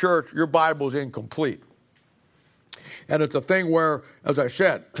rapture of the church, your Bible's incomplete. And it's a thing where, as I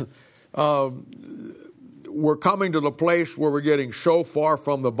said, we're coming to the place where we're getting so far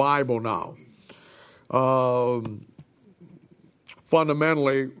from the Bible now.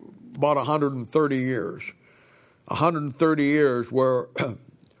 Fundamentally, about 130 years. 130 years where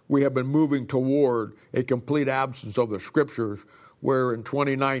we have been moving toward a complete absence of the Scriptures, where in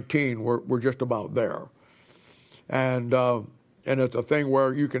 2019 we're just about there. And it's a thing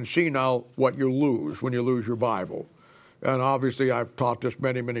where you can see now what you lose when you lose your Bible. And obviously I've taught this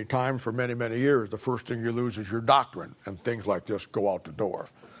many, many times for many, many years. The first thing you lose is your doctrine, and things like this go out the door.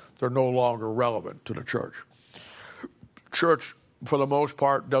 They're no longer relevant to the church. Church, for the most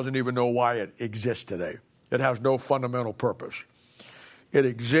part, doesn't even know why it exists today. It has no fundamental purpose. It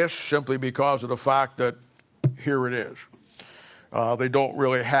exists simply because of the fact that here it is. They don't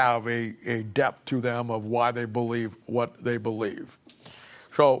really have a depth to them of why they believe what they believe.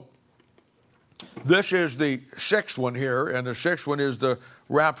 So this is the 6th one here, and the 6th one is the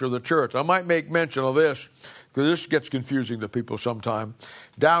rapture of the church. I might make mention of this, because this gets confusing to people sometime.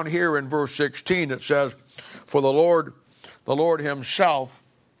 Down here in verse 16 it says, "For the Lord himself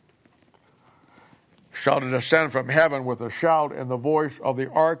shall descend from heaven with a shout and the voice of the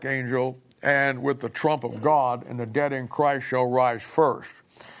archangel and with the trump of God, and the dead in Christ shall rise first."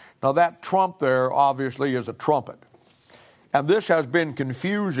 Now that trump there obviously is a trumpet. And this has been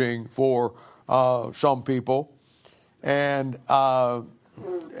confusing for some people, and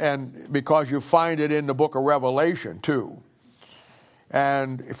because you find it in the book of Revelation too,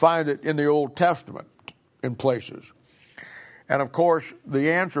 and you find it in the Old Testament in places. And of course,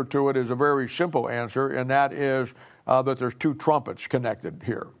 the answer to it is a very simple answer, and that is that there's 2 trumpets connected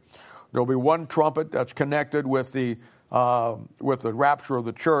here. There'll be one trumpet that's connected with the rapture of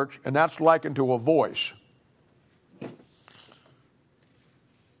the church, and that's likened to a voice.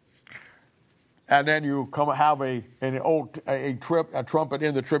 And then you have a trumpet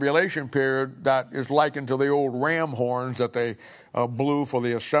in the tribulation period that is likened to the old ram horns that they blew for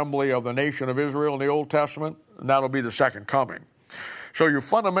the assembly of the nation of Israel in the Old Testament, and that'll be the second coming. So you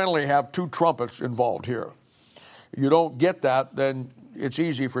fundamentally have 2 trumpets involved here. You don't get that, then it's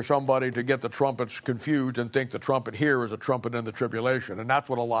easy for somebody to get the trumpets confused and think the trumpet here is a trumpet in the tribulation, and that's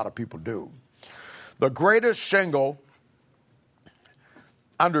what a lot of people do. The greatest single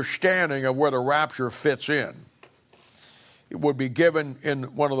understanding of where the rapture fits in, it would be given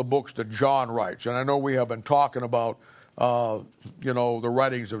in one of the books that John writes. And I know we have been talking about the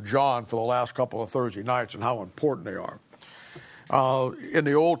writings of John for the last couple of Thursday nights and how important they are. In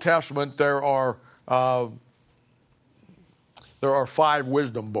the Old Testament, there are 5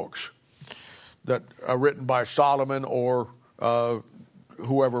 wisdom books that are written by Solomon or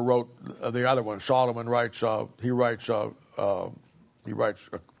whoever wrote the other one. Solomon writes. He writes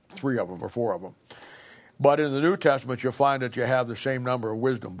 3 of them or 4 of them. But in the New Testament, you'll find that you have the same number of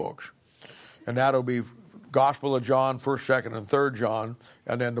wisdom books. And that'll be Gospel of John, 1st, 2nd, and 3rd John,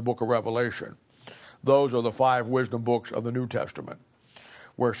 and then the book of Revelation. Those are the 5 wisdom books of the New Testament.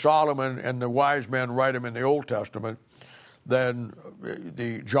 Where Solomon and the wise men write them in the Old Testament, then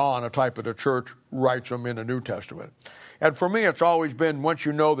John, a type of the church, writes them in the New Testament. And for me, it's always been, once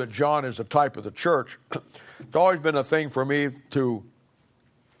you know that John is a type of the church, it's always been a thing for me to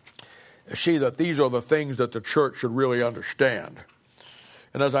see that these are the things that the church should really understand.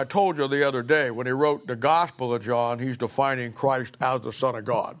 And as I told you the other day, when he wrote the Gospel of John, he's defining Christ as the Son of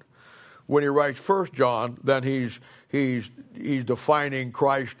God. When he writes 1 John, then he's defining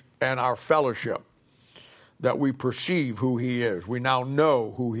Christ and our fellowship, that we perceive who he is. We now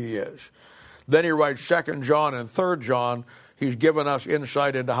know who he is. Then he writes 2 John and 3 John. He's given us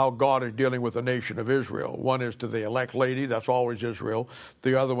insight into how God is dealing with the nation of Israel. One is to the elect lady, that's always Israel.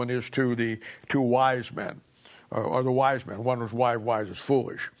 The other one is to the two wise men, or the wise men. One was wise is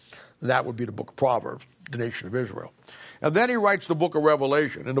foolish. And that would be the book of Proverbs, the nation of Israel. And then he writes the book of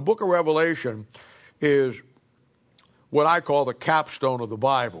Revelation. And the book of Revelation is what I call the capstone of the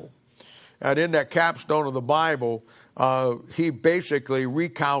Bible. And in that capstone of the Bible, he basically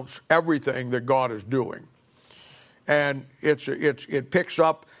recounts everything that God is doing. And it picks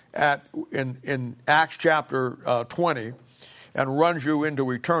up in Acts chapter 20 and runs you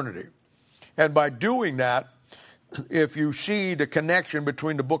into eternity. And by doing that, if you see the connection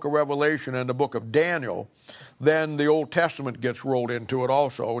between the book of Revelation and the book of Daniel, then the Old Testament gets rolled into it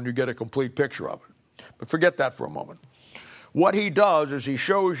also, and you get a complete picture of it. But forget that for a moment. What he does is he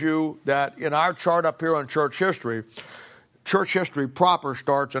shows you that in our chart up here on church history proper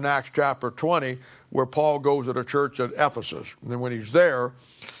starts in Acts chapter 20, where Paul goes to the church at Ephesus. And then when he's there,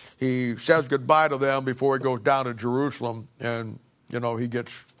 he says goodbye to them before he goes down to Jerusalem, and, he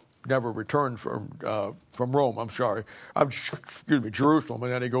never returns from Rome. Jerusalem,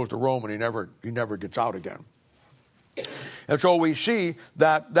 and then he goes to Rome, and he never gets out again. And so we see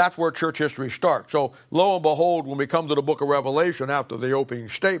that that's where church history starts. So lo and behold, when we come to the book of Revelation after the opening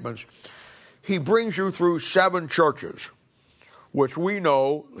statements, he brings you through 7 churches, which we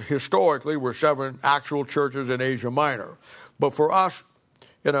know historically were 7 actual churches in Asia Minor. But for us,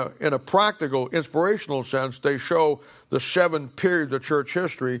 in a practical, inspirational sense, they show the 7 periods of church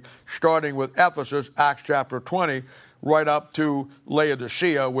history, starting with Ephesus, Acts chapter 20, right up to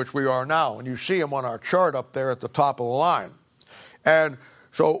Laodicea, which we are now. And you see them on our chart up there at the top of the line. And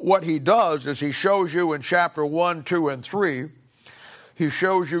so what he does is he shows you in chapter 1, 2, and 3, he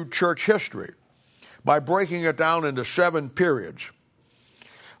shows you church history by breaking it down into 7 periods.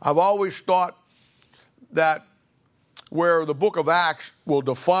 I've always thought that where the book of Acts will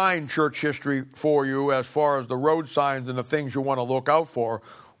define church history for you as far as the road signs and the things you want to look out for,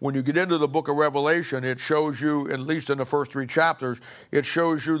 when you get into the book of Revelation, it shows you, at least in the first 3 chapters, it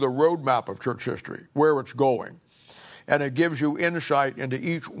shows you the roadmap of church history, where it's going. And it gives you insight into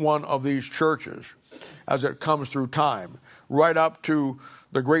each one of these churches as it comes through time, right up to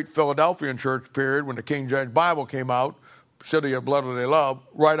the great Philadelphian church period when the King James Bible came out, city of blood they love,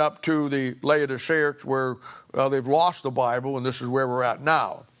 right up to the Laodicea where they've lost the Bible, and this is where we're at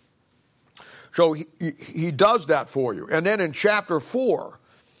now. So he does that for you. And then in chapter 4,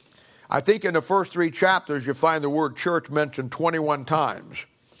 I think in the first 3 chapters you find the word church mentioned 21 times.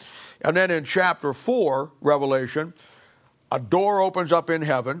 And then in chapter 4, Revelation, a door opens up in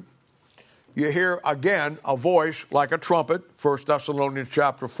heaven. You hear again a voice like a trumpet, 1 Thessalonians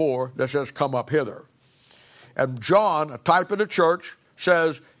chapter 4, that says, "Come up hither." And John, a type of the church,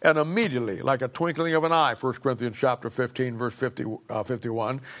 says, and immediately, like a twinkling of an eye, 1 Corinthians chapter 15, verse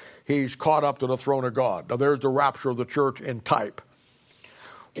 51, he's caught up to the throne of God. Now there's the rapture of the church in type.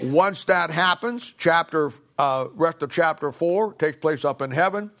 Once that happens, rest of chapter 4 takes place up in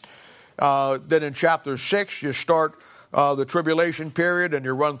heaven. Then in chapter 6, you start the tribulation period, and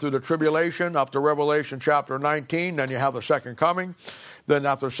you run through the tribulation up to Revelation chapter 19. Then you have the second coming. Then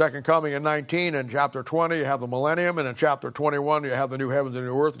after the second coming in 19, in chapter 20, you have the millennium. And in chapter 21, you have the new heavens and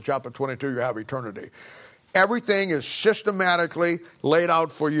new earth. In chapter 22, you have eternity. Everything is systematically laid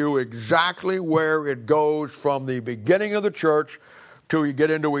out for you exactly where it goes from the beginning of the church till you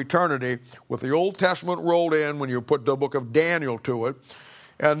get into eternity, with the Old Testament rolled in when you put the book of Daniel to it.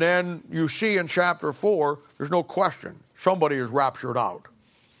 And then you see in chapter 4, there's no question, somebody is raptured out.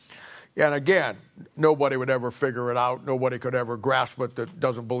 And again, nobody would ever figure it out. Nobody could ever grasp it that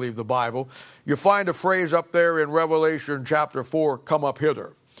doesn't believe the Bible. You find a phrase up there in Revelation chapter 4, "Come up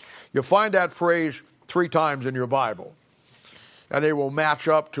hither." You find that phrase 3 times in your Bible. And they will match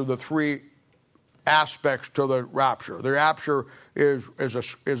up to the 3 aspects to the rapture. The rapture is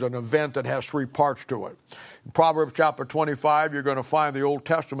an event that has 3 parts to it. In Proverbs chapter 25, you're going to find the Old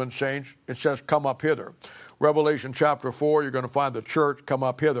Testament saints. It says, "Come up hither." Revelation chapter 4, you're going to find the church, "Come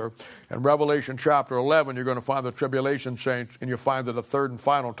up hither." And Revelation chapter 11, you're going to find the tribulation saints, and you find that the third and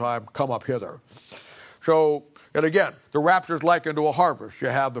final time, "Come up hither." So, and again, the rapture is likened to a harvest. You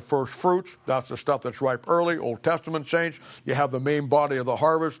have the first fruits, that's the stuff that's ripe early, Old Testament saints. You have the main body of the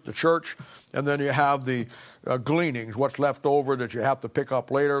harvest, the church, and then you have the gleanings, what's left over that you have to pick up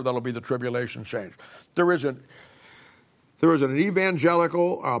later. That'll be the tribulation saints. there is an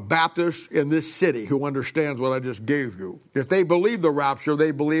evangelical Baptist in this city who understands what I just gave you. If they believe the rapture,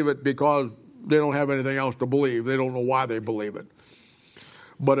 they believe it because they don't have anything else to believe. They don't know why they believe it.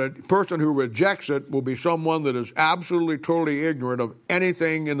 But a person who rejects it will be someone that is absolutely, totally ignorant of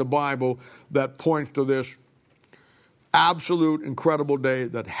anything in the Bible that points to this absolute, incredible day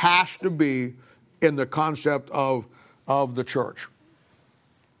that has to be in the concept of the church.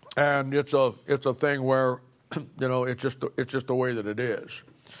 And it's a thing where, it's just the way that it is.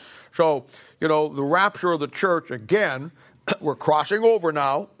 So, the rapture of the church, again, we're crossing over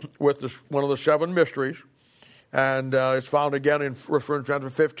now with one of the seven mysteries. And it's found again in 1 chapter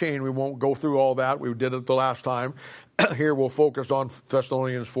 15. We won't go through all that. We did it the last time. Here we'll focus on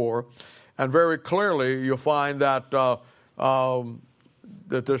Thessalonians 4. And very clearly you'll find that that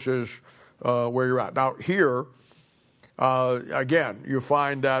this is where you're at. Now here, again, you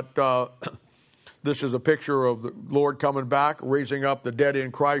find that this is a picture of the Lord coming back, raising up the dead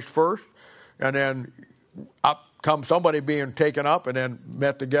in Christ first, and then up comes somebody being taken up and then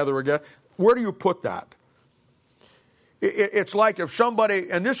met together again. Where do you put that? It's like if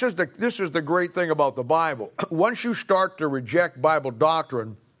somebody, and this is the great thing about the Bible. Once you start to reject Bible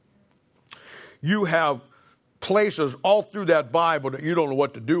doctrine, you have places all through that Bible that you don't know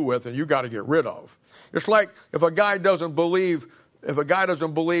what to do with, and you got to get rid of. It's like if a guy doesn't believe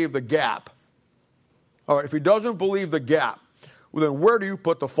the gap. All right, if he doesn't believe the gap, well, then where do you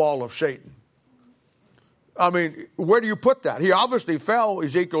put the fall of Satan? I mean, where do you put that? He obviously fell,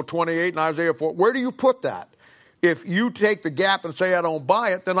 Ezekiel 28 and Isaiah 4. Where do you put that? If you take the gap and say I don't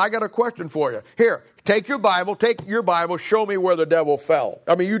buy it, then I got a question for you. Here, take your Bible, show me where the devil fell.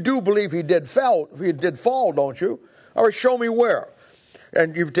 I mean, you do believe he did fall, don't you? All right, show me where.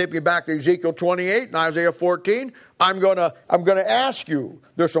 And you take me back to Ezekiel 28 and Isaiah 14. I'm gonna ask you.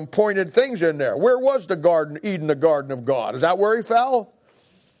 There's some pointed things in there. Where was the garden, Eden, the garden of God? Is that where he fell?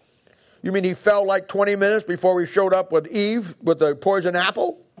 You mean he fell like 20 minutes before he showed up with Eve with the poison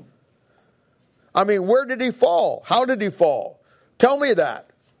apple? I mean, where did he fall? How did he fall? Tell me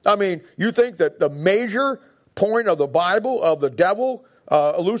that. I mean, you think that the major point of the Bible, of the devil,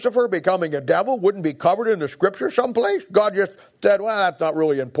 Lucifer becoming a devil, wouldn't be covered in the Scripture someplace? God just said, well, that's not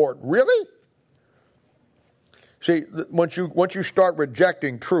really important. Really? See, once you start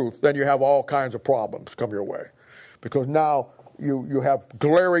rejecting truth, then you have all kinds of problems come your way. Because now you have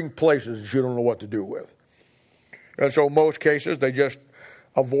glaring places you don't know what to do with. And so in most cases, they just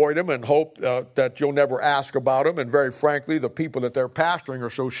avoid them and hope that you'll never ask about them. And very frankly, the people that they're pastoring are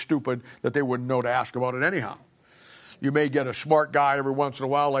so stupid that they wouldn't know to ask about it anyhow. You may get a smart guy every once in a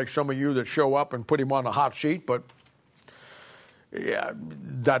while, like some of you that show up and put him on the hot seat, but yeah,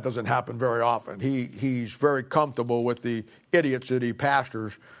 that doesn't happen very often. He's very comfortable with the idiots that he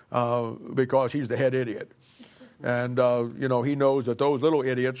pastors because he's the head idiot. And, he knows that those little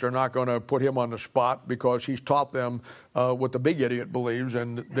idiots are not going to put him on the spot because he's taught them what the big idiot believes,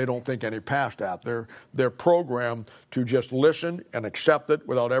 and they don't think any past that. They're programmed to just listen and accept it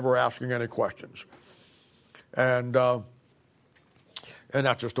without ever asking any questions. And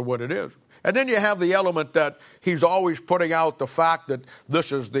that's just what it is. And then you have the element that he's always putting out the fact that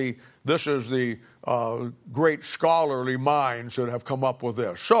this is the great scholarly minds that have come up with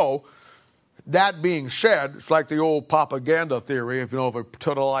this. So, that being said, it's like the old propaganda theory. If I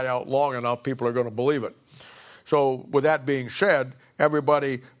put a lie out long enough, people are going to believe it. So with that being said,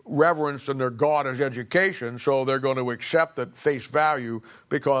 everybody reverence in their God as education, so they're going to accept at face value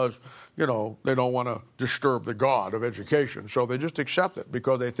because, they don't want to disturb the God of education. So they just accept it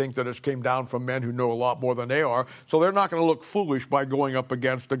because they think that it came down from men who know a lot more than they are. So they're not going to look foolish by going up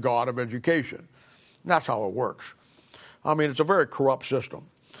against the God of education. And that's how it works. I mean, it's a very corrupt system.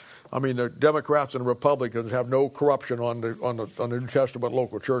 I mean, the Democrats and Republicans have no corruption on the New Testament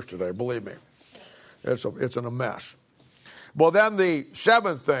local church today. Believe me, it's in a mess. Well, then the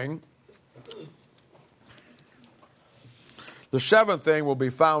seventh thing will be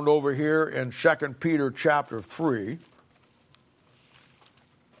found over here in 2 Peter chapter 3.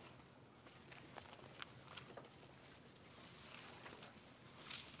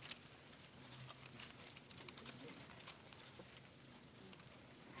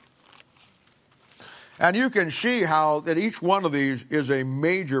 And you can see how that each one of these is a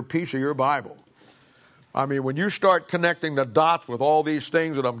major piece of your Bible. I mean, when you start connecting the dots with all these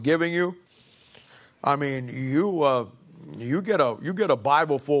things that I'm giving you, I mean, you get a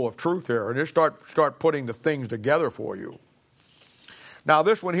Bible full of truth here, and just start putting the things together for you. Now,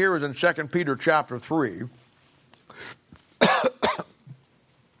 this one here is in 2 Peter chapter 3.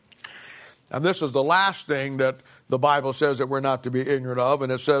 And this is the last thing that the Bible says that we're not to be ignorant of,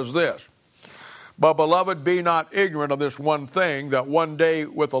 and it says this. But, beloved, be not ignorant of this one thing, that one day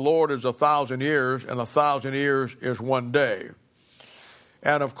with the Lord is 1,000 years, and 1,000 years is one day.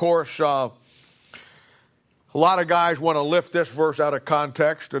 And, of course, a lot of guys want to lift this verse out of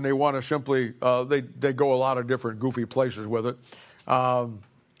context, and they want to simply, they go a lot of different goofy places with it. And,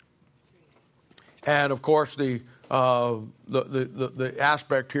 of course, the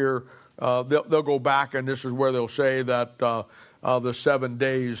aspect here, they'll go back, and this is where they'll say that the 7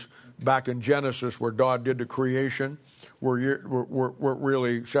 days back in Genesis where God did the creation were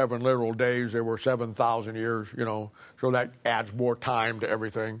really 7 literal days. They were 7,000 years, so that adds more time to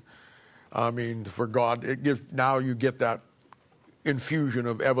everything. I mean, for God, it gives, now you get that infusion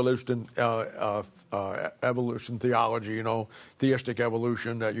of evolution theology, theistic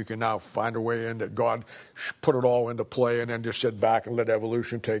evolution, that you can now find a way in, that God put it all into play and then just sit back and let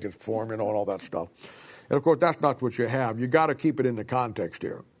evolution take its form, and all that stuff. And of course, that's not what you have. You got to keep it in the context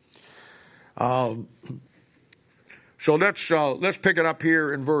here. So let's pick it up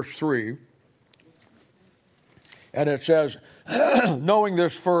here in verse 3. And it says, knowing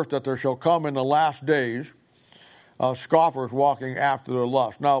this first, that there shall come in the last days scoffers walking after their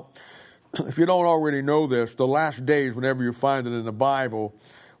lust. Now, if you don't already know this, the last days, whenever you find it in the Bible,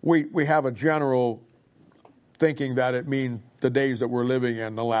 we have a general thinking that it means the days that we're living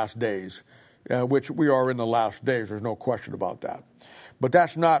in, the last days, which we are in the last days. There's no question about that. But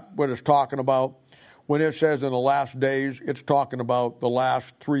that's not what it's talking about. When it says in the last days, it's talking about the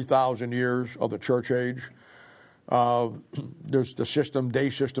last 3,000 years of the church age. There's the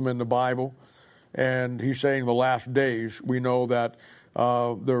day system in the Bible. And he's saying the last days. We know that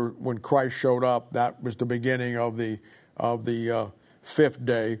when Christ showed up, that was the beginning of the 5th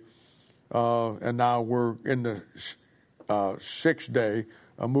day. And now we're in the 6th day,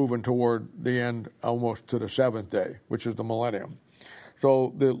 moving toward the end, almost to the 7th day, which is the millennium.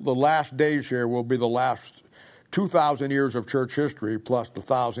 So the last days here will be the last 2,000 years of church history plus the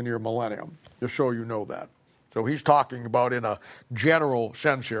 1,000-year millennium, just so you know that. So he's talking about in a general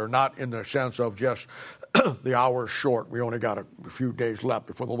sense here, not in the sense of just the hour's short. We only got a few days left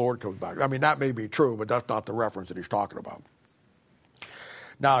before the Lord comes back. I mean, that may be true, but that's not the reference that he's talking about.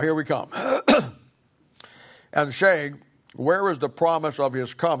 Now, here we come. And saying, where is the promise of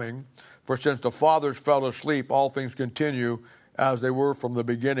his coming? For since the fathers fell asleep, all things continue as they were from the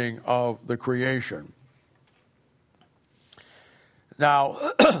beginning of the creation. Now,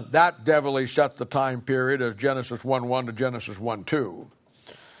 that definitely sets the time period as Genesis 1:1 to Genesis 1:2.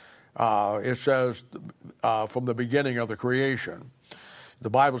 It says from the beginning of the creation. The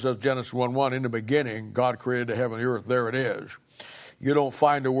Bible says Genesis 1:1, in the beginning, God created the heaven and the earth. There it is. You don't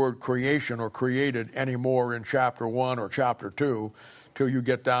find the word creation or created anymore in chapter 1 or chapter 2 till you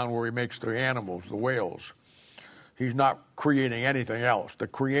get down where he makes the animals, the whales. He's not creating anything else. The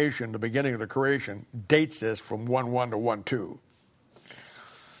creation, the beginning of the creation, dates this from 1:1 to 1:2.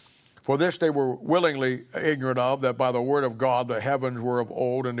 For this they were willingly ignorant of, that by the word of God the heavens were of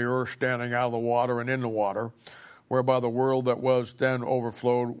old, and the earth standing out of the water and in the water, whereby the world that was then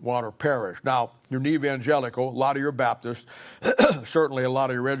overflowed, water perished. Now, you're an evangelical, a lot of your Baptists, certainly a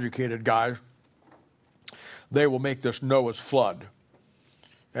lot of your educated guys, they will make this Noah's flood.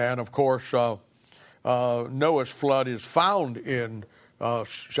 And of course, Noah's flood is found in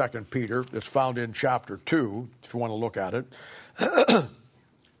 2 Peter. It's found in chapter 2, if you want to look at it.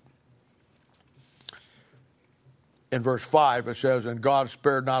 In verse 5, it says, and God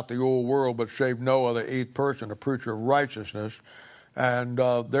spared not the whole world, but saved Noah, the 8th person, a preacher of righteousness. And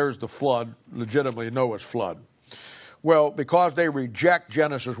there's the flood, legitimately Noah's flood. Well, because they reject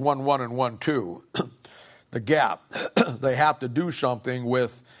Genesis 1:1 and 1:2, the gap, they have to do something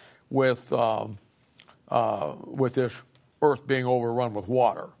with this earth being overrun with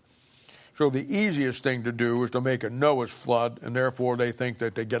water. So the easiest thing to do is to make a Noah's flood, and therefore they think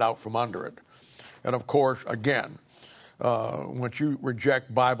that they get out from under it. And of course, again, once you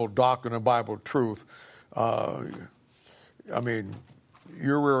reject Bible doctrine and Bible truth, I mean,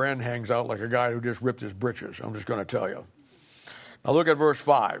 your rear end hangs out like a guy who just ripped his britches. I'm just going to tell you. Now look at verse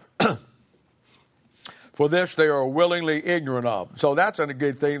 5. For this they are willingly ignorant of. So that's a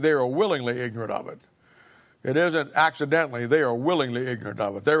good thing. They are willingly ignorant of it. It isn't accidentally. They are willingly ignorant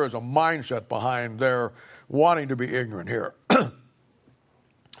of it. There is a mindset behind their wanting to be ignorant here.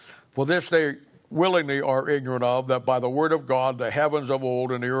 For this they willingly are ignorant of, that by the word of God the heavens of old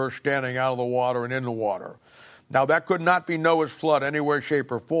and the earth standing out of the water and in the water. Now that could not be Noah's flood any way,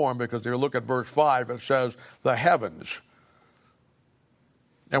 shape, or form, because if you look at verse 5, it says the heavens.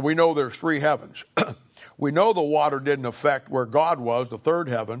 And we know there's 3 heavens. We know the water didn't affect where God was, the third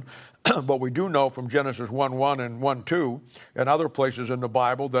heaven, but we do know from Genesis 1:1 and 1:2 and other places in the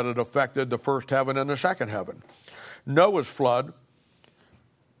Bible that it affected the first heaven and the second heaven. Noah's flood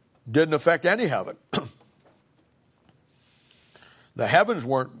didn't affect any heaven. The heavens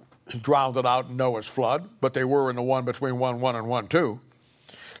weren't drowned out in Noah's flood, but they were in the one between 1:1 and 1:2.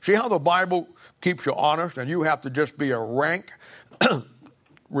 See how the Bible keeps you honest, and you have to just be a rank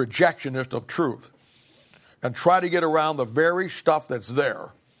rejectionist of truth and try to get around the very stuff that's there.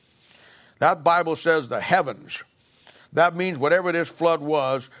 That Bible says the heavens. That means whatever this flood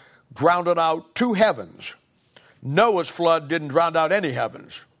was, drowned out 2 heavens. Noah's flood didn't drown out any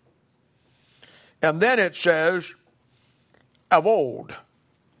heavens. And then it says, of old,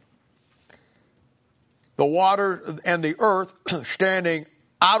 the water and the earth standing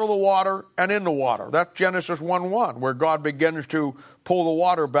out of the water and in the water. That's Genesis 1:1, where God begins to pull the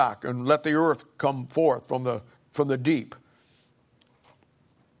water back and let the earth come forth from the deep.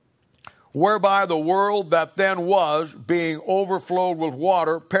 Whereby the world that then was, being overflowed with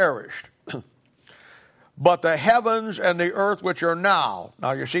water, perished. But the heavens and the earth which are now.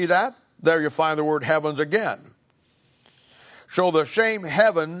 Now you see that? There you find the word heavens again. So the same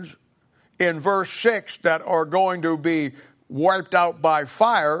heavens in verse 6 that are going to be wiped out by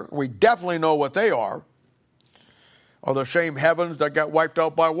fire, we definitely know what they are the same heavens that got wiped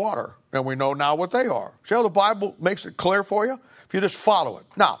out by water. And we know now what they are. See how the Bible makes it clear for you? If you just follow it.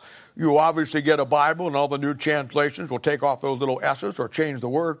 Now, you obviously get a Bible and all the new translations will take off those little S's or change the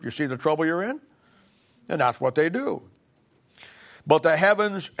word. You see the trouble you're in? And that's what they do. But the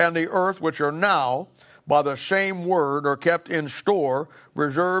heavens and the earth which are now, by the same word, are kept in store,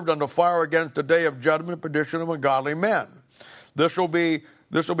 reserved unto fire against the day of judgment and perdition of ungodly men. This will be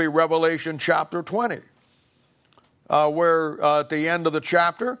Revelation chapter 20, where at the end of the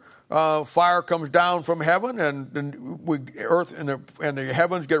chapter, fire comes down from heaven, and earth and the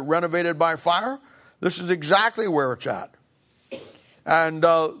heavens get renovated by fire. This is exactly where it's at, and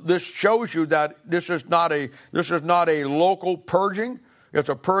this shows you that this is not a local purging. It's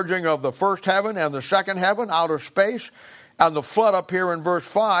a purging of the first heaven and the second heaven, outer space, and the flood up here in verse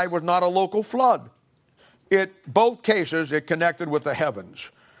 5 was not a local flood. Both cases, it connected with the heavens.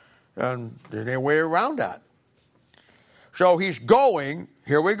 And there's no way around that. So he's going,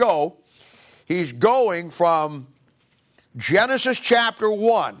 here we go, he's going from Genesis chapter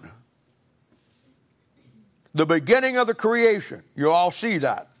 1, the beginning of the creation. You all see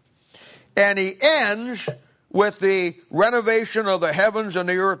that. And he ends with the renovation of the heavens and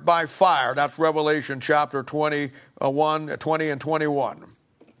the earth by fire. That's Revelation chapter 20 and 21.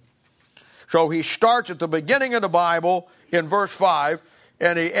 So he starts at the beginning of the Bible in verse 5,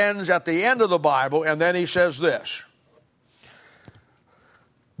 and he ends at the end of the Bible, and then he says this.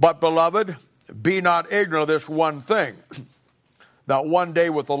 But, beloved, be not ignorant of this one thing, that one day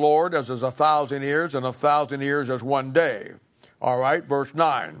with the Lord as is 1,000 years, and 1,000 years as one day. All right, verse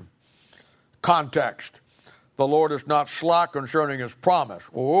 9. Context. The Lord is not slack concerning his promise.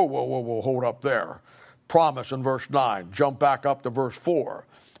 Whoa, hold up there. Promise in verse 9. Jump back up to verse 4.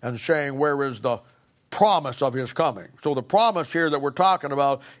 And saying, where is the promise of his coming? So the promise here that we're talking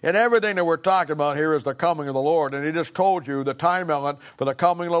about, and everything that we're talking about here is the coming of the Lord. And he just told you the time element for the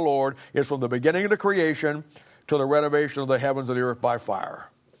coming of the Lord is from the beginning of the creation to the renovation of the heavens and the earth by fire.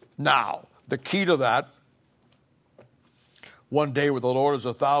 Now, the key to that, one day with the Lord is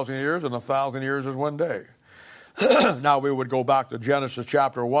 1,000 years, and 1,000 years is one day. Now we would go back to Genesis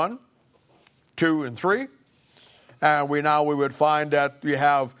chapter 1, 2, and 3. And we would find that you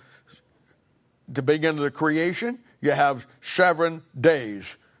have the beginning of the creation, you have 7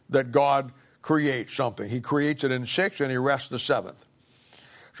 days that God creates something. He creates it in 6 and he rests the 7th.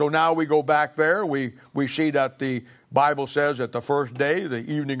 So now we go back there. We see that the Bible says that the first day, the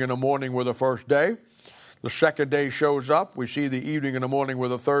evening and the morning were the first day. The second day shows up. We see the evening and the morning were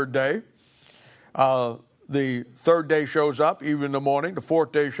the third day. The third day shows up, evening and the morning. The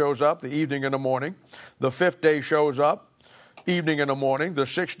fourth day shows up, the evening and the morning. The fifth day shows up, evening and the morning. The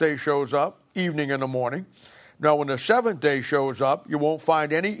sixth day shows up, evening and the morning. Now, when the seventh day shows up, you won't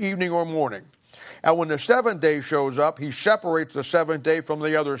find any evening or morning. And when the seventh day shows up, he separates the seventh day from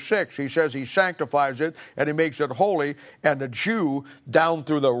the other 6. He says he sanctifies it and he makes it holy. And the Jew, down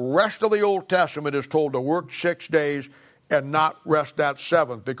through the rest of the Old Testament, is told to work 6 days and not rest that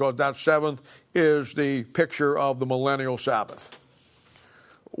 7th, because that 7th is the picture of the millennial Sabbath,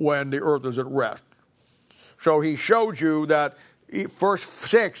 when the earth is at rest. So he showed you that first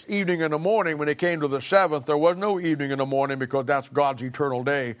 6, evening and the morning, when it came to the 7th, there was no evening and the morning, because that's God's eternal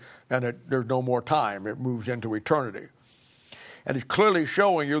day, and there's no more time. It moves into eternity. And he's clearly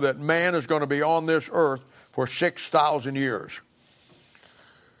showing you that man is going to be on this earth for 6,000 years.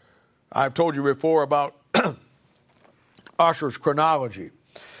 I've told you before about Ussher's chronology.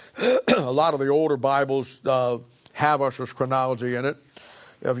 A lot of the older Bibles have Ussher's chronology in it.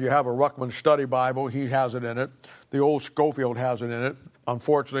 If you have a Ruckman Study Bible, he has it in it. The old Schofield has it in it.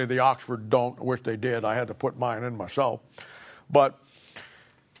 Unfortunately, the Oxford don't. I wish they did. I had to put mine in myself. But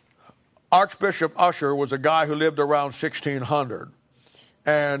Archbishop Ussher was a guy who lived around 1600.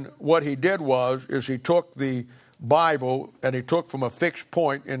 And what he did is he took the Bible and he took from a fixed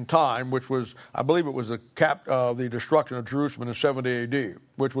point in time, which was, I believe it was the destruction of Jerusalem in 70 AD,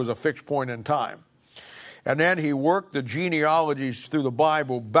 which was a fixed point in time. And then he worked the genealogies through the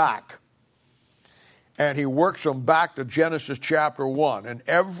Bible back. And he works them back to Genesis chapter 1. And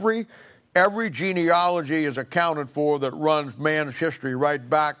every genealogy is accounted for that runs man's history right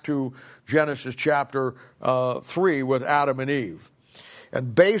back to Genesis chapter 3 with Adam and Eve.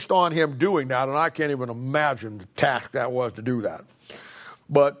 And based on him doing that, and I can't even imagine the task that was to do that,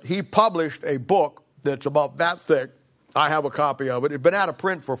 but he published a book that's about that thick. I have a copy of it. It's been out of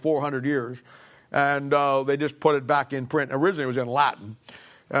print for 400 years, and they just put it back in print. Originally it was in Latin,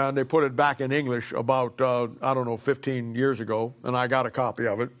 and they put it back in English about, 15 years ago, and I got a copy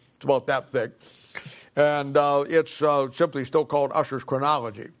of it. It's about that thick. And it's simply still called Ussher's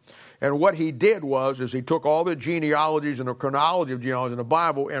Chronology. And what he did is he took all the genealogies and the chronology of genealogy in the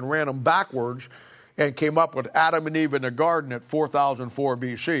Bible and ran them backwards and came up with Adam and Eve in the garden at 4004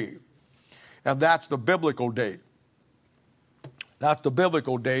 BC. And that's the biblical date. That's the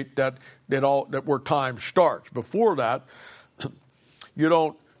biblical date that where time starts. Before that, you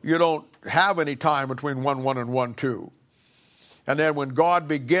don't have any time between 1:1 and 1:2. And then when God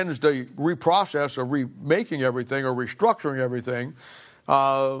begins the reprocess of remaking everything or restructuring everything,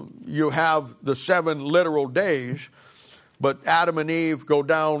 you have the 7 literal days, but Adam and Eve go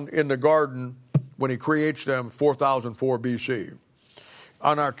down in the garden when he creates them 4004 BC.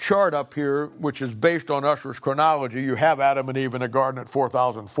 On our chart up here, which is based on Ussher's chronology, you have Adam and Eve in the garden at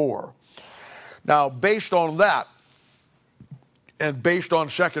 4004. Now, based on that, and based on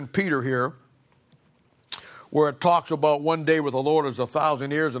 2 Peter here, where it talks about one day with the Lord is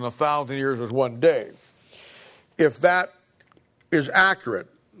 1,000 years and 1,000 years is one day. If that is accurate,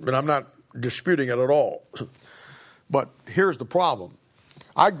 but I'm not disputing it at all. But here's the problem.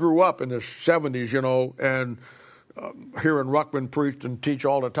 I grew up in the 70s, and hearing Ruckman preach and teach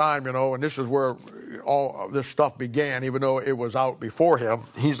all the time, and this is where all of this stuff began, even though it was out before him.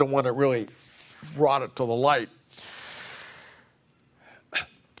 He's the one that really brought it to the light.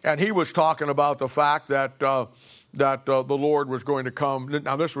 And he was talking about the fact that the Lord was going to come.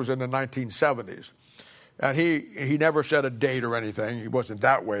 Now, this was in the 1970s. And he never said a date or anything. He wasn't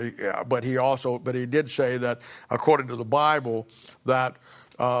that way. But he did say that according to the Bible, that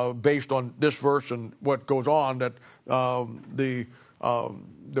based on this verse and what goes on, that the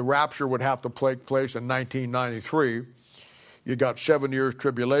rapture would have to take place in 1993. You got 7 years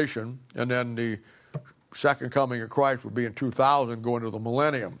tribulation, and then the second coming of Christ would be in 2000, going to the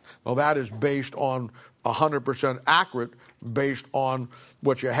millennium. Now that is based on 100% accurate, based on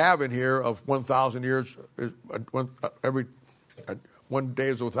what you have in here of 1,000 years. One day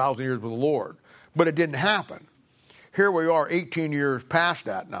is 1,000 years with the Lord, but it didn't happen. Here we are, 18 years past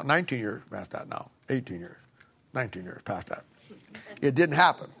that now, 19 years past that now, 18 years, 19 years past that. It didn't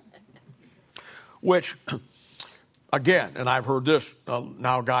happen, which. Again, and I've heard this,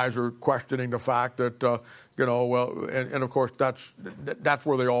 now guys are questioning the fact that, and of course that's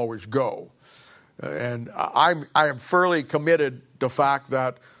where they always go. And I am fairly committed to the fact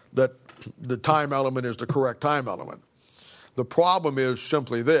that the time element is the correct time element. The problem is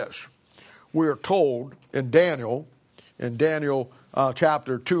simply this. We are told in Daniel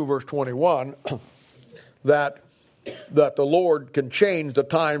chapter 2, verse 21, that the Lord can change the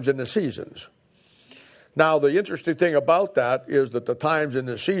times and the seasons. Now, the interesting thing about that is that the times and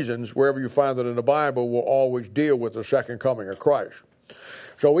the seasons, wherever you find it in the Bible, will always deal with the second coming of Christ.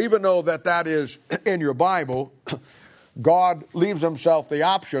 So even though that is in your Bible, God leaves himself the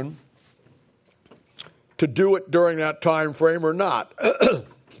option to do it during that time frame or not.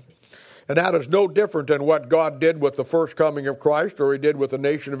 And that is no different than what God did with the first coming of Christ, or he did with the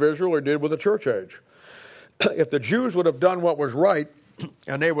nation of Israel, or did with the church age. If the Jews would have done what was right,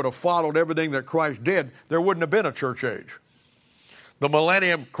 and they would have followed everything that Christ did, there wouldn't have been a church age. The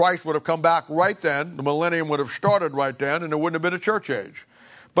millennium, Christ would have come back right then, the millennium would have started right then, and there wouldn't have been a church age.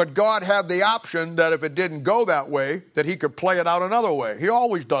 But God had the option that if it didn't go that way, that he could play it out another way. He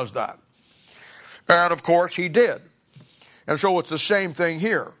always does that. And of course he did. And so it's the same thing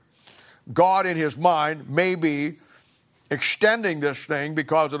here. God in his mind may be extending this thing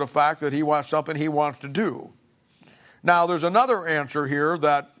because of the fact that he wants something he wants to do. Now, there's another answer here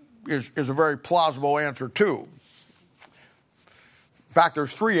that is a very plausible answer, too. In fact,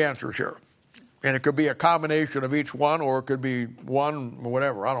 there's three answers here. And it could be a combination of each one, or it could be one,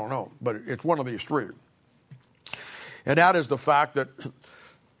 whatever, I don't know. But it's one of these three. And that is the fact that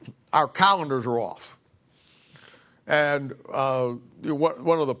our calendars are off. And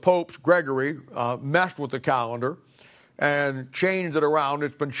one of the popes, Gregory, messed with the calendar and changed it around.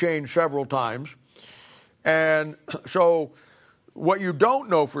 It's been changed several times. And so what you don't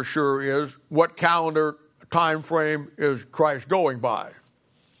know for sure is what calendar time frame is Christ going by.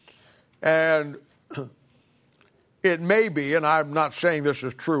 And it may be, and I'm not saying this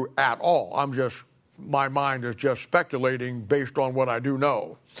is true at all, my mind is just speculating based on what I do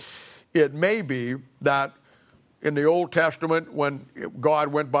know. It may be that in the Old Testament, when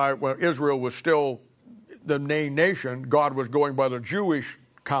Israel was still the main nation, God was going by the Jewish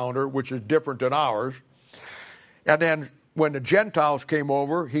calendar, which is different than ours. And then when the Gentiles came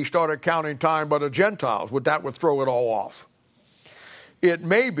over, he started counting time by the Gentiles. That would throw it all off. It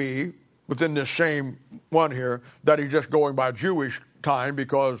may be, within this same one here, that he's just going by Jewish time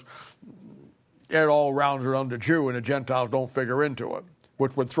because it all rounds around the Jew and the Gentiles don't figure into it,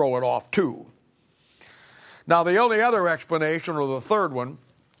 which would throw it off too. Now, the only other explanation, or the third one,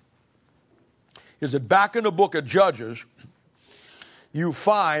 is that back in the book of Judges, you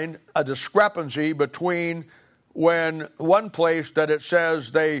find a discrepancy between when one place that it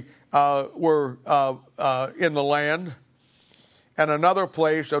says they were in the land, and another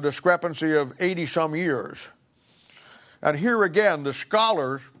place, a discrepancy of 80-some years. And here again, the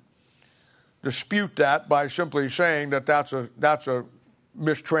scholars dispute that by simply saying that that's a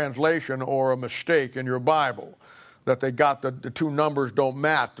mistranslation or a mistake in your Bible, that they got the two numbers don't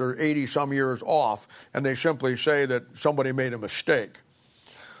match, they're 80-some years off, and they simply say that somebody made a mistake.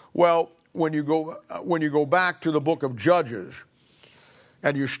 Well, when you go back to the book of Judges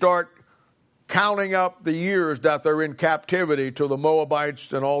and you start counting up the years that they're in captivity to the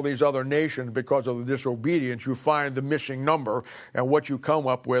Moabites and all these other nations because of the disobedience, you find the missing number, and what you come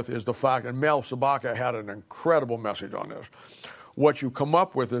up with is the fact, and Mel Sabaka had an incredible message on this, what you come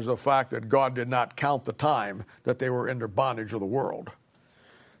up with is the fact that God did not count the time that they were under bondage of the world.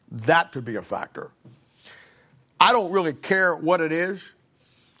 That could be a factor. I don't really care what it is.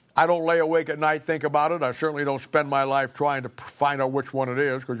 I don't lay awake at night, think about it. I certainly don't spend my life trying to find out which one it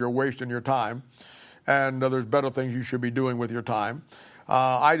is, because you're wasting your time. And there's better things you should be doing with your time.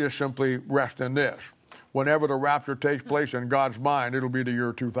 I just simply rest in this. Whenever the rapture takes place in God's mind, it'll be the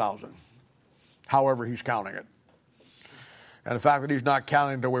year 2000, however he's counting it. And the fact that he's not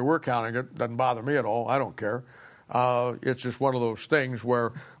counting the way we're counting it doesn't bother me at all. I don't care. It's just one of those things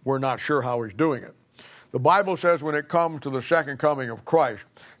where we're not sure how he's doing it. The Bible says when it comes to the second coming of Christ,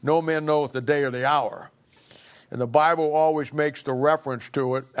 no man knoweth the day or the hour. And the Bible always makes the reference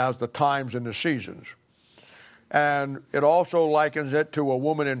to it as the times and the seasons. And it also likens it to a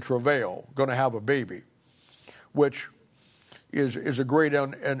woman in travail, going to have a baby, which is a great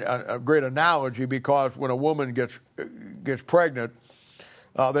analogy, because when a woman gets pregnant,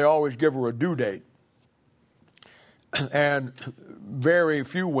 they always give her a due date. And very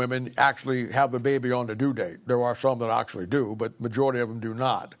few women actually have the baby on the due date. There are some that actually do, but majority of them do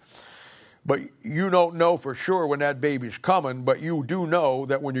not. But you don't know for sure when that baby's coming, but you do know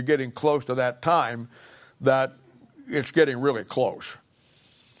that when you're getting close to that time, that it's getting really close.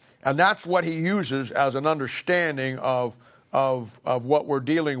 And that's what he uses as an understanding of what we're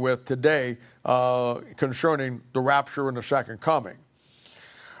dealing with today concerning the rapture and the second coming.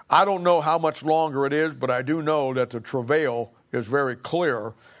 I don't know how much longer it is, but I do know that the travail is very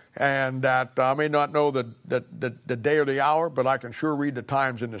clear, and that I may not know the day or the hour, but I can sure read the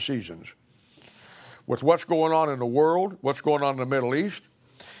times and the seasons. With what's going on in the world, what's going on in the Middle East.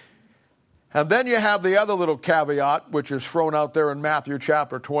 And then you have the other little caveat, which is thrown out there in Matthew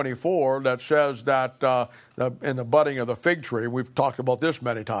chapter 24, that says that in the budding of the fig tree, we've talked about this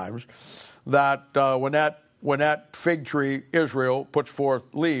many times, that when that fig tree, Israel, puts forth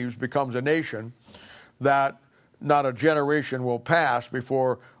leaves, becomes a nation, that not a generation will pass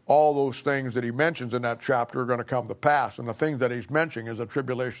before all those things that he mentions in that chapter are going to come to pass. And the things that he's mentioning is the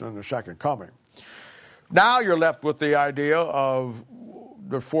tribulation and the second coming. Now you're left with the idea of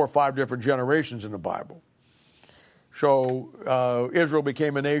the 4 or 5 different generations in the Bible. So Israel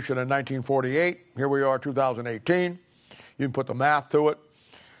became a nation in 1948. Here we are, 2018. You can put the math to it.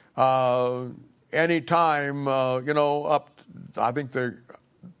 Any time, I think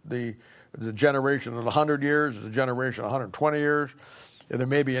the generation of 100 years is a generation of 120 years. There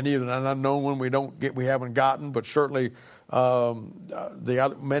may be an unknown one we haven't gotten, but certainly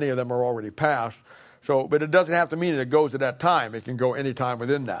Many of them are already past. So, but it doesn't have to mean that it goes at that time. It can go any time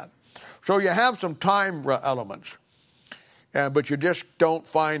within that. So you have some time elements, but you just don't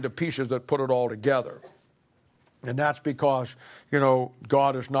find the pieces that put it all together. And that's because,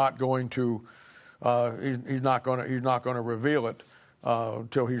 God is not going to, he's not going to reveal it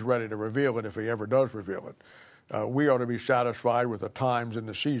until he's ready to reveal it, if he ever does reveal it. We ought to be satisfied with the times and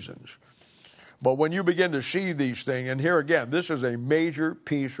the seasons. But when you begin to see these things, and here again, this is a major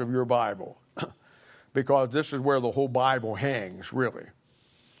piece of your Bible, because this is where the whole Bible hangs, really.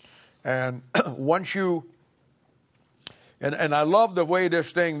 And once you, and I love the way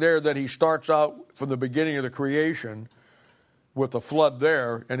this thing there that he starts out from the beginning of the creation with the flood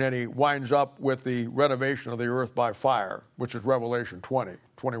there, and then he winds up with the renovation of the earth by fire, which is Revelation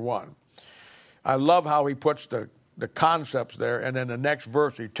 20:21. I love how he puts the concepts there, and then the next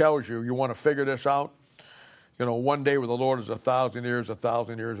verse he tells you, you want to figure this out? One day with the Lord is 1,000 years,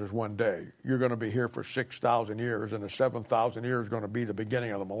 1,000 years is one day. You're going to be here for 6,000 years, and the 7,000 years is going to be the beginning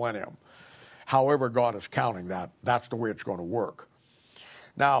of the millennium. However God is counting that, that's the way it's going to work.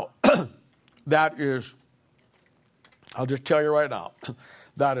 Now, that is, I'll just tell you right now,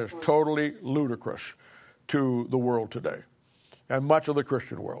 that is totally ludicrous to the world today, and much of the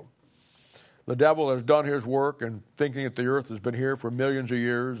Christian world. The devil has done his work and thinking that the earth has been here for millions of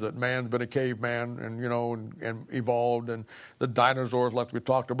years, that man's been a caveman and evolved, and the dinosaurs, like we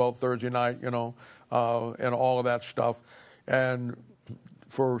talked about Thursday night, and all of that stuff. And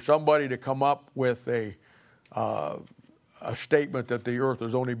for somebody to come up with a statement that the earth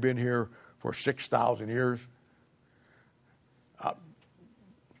has only been here for 6,000 years,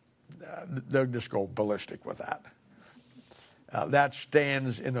 they'll just go ballistic with that. That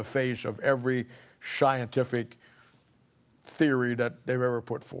stands in the face of every scientific theory that they've ever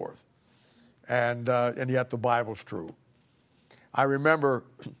put forth. And yet the Bible's true. I remember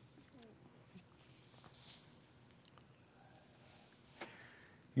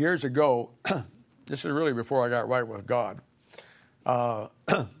years ago, this is really before I got right with God, and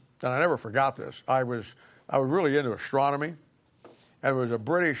I never forgot this. I was really into astronomy, and there was a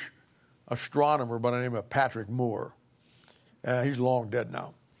British astronomer by the name of Patrick Moore. He's long dead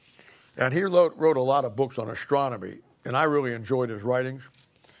now. And he wrote a lot of books on astronomy, and I really enjoyed his writings.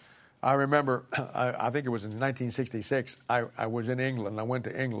 I remember, I think it was in 1966, I was in England. I went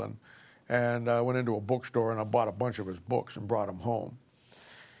to England, and I went into a bookstore, and I bought a bunch of his books and brought them home.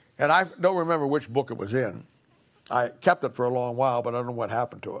 And I don't remember which book it was in. I kept it for a long while, but I don't know what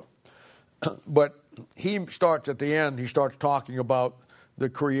happened to it. But he starts at the end, he starts talking about the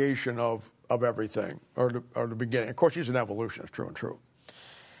creation of everything, or the beginning. Of course, he's an evolutionist, true and true.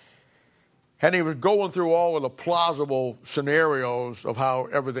 And he was going through all of the plausible scenarios of how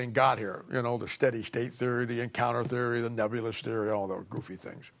everything got here. The steady state theory, the encounter theory, the nebulous theory, all those goofy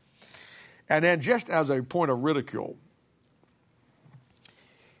things. And then just as a point of ridicule,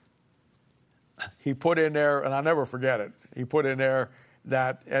 he put in there, and I'll never forget it, he put in there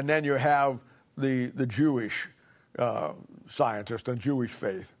that, and then you have the Jewish scientist, the Jewish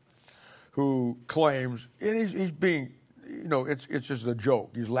faith, who claims, and he's being, it's just a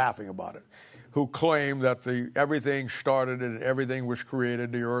joke, he's laughing about it, who claim that everything started and everything was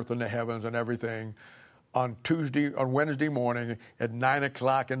created, the earth and the heavens and everything, on Wednesday morning at 9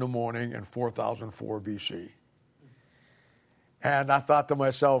 o'clock in the morning in 4004 BC. And I thought to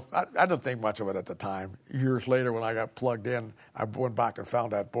myself, I didn't think much of it at the time. Years later, when I got plugged in, I went back and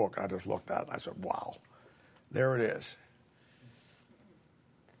found that book. I just looked at it and I said, wow, there it is.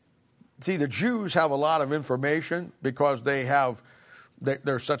 See, the Jews have a lot of information because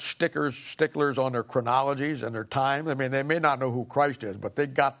they're such sticklers on their chronologies and their time. I mean, they may not know who Christ is, but they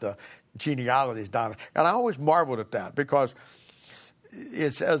got the genealogies down. And I always marveled at that because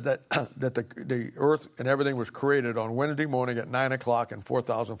it says that the earth and everything was created on Wednesday morning at 9 o'clock in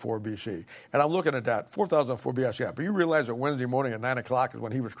 4004 BC. And I'm looking at that, 4004 BC. Yeah, but you realize that Wednesday morning at 9 o'clock is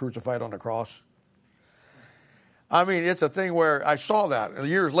when he was crucified on the cross? I mean, it's a thing where I saw that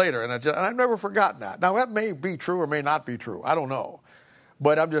years later, and I've never forgotten that. Now, that may be true or may not be true. I don't know.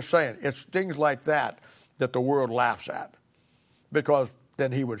 But I'm just saying, it's things like that the world laughs at. Because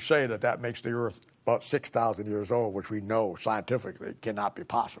then he would say that makes the earth about 6,000 years old, which we know scientifically cannot be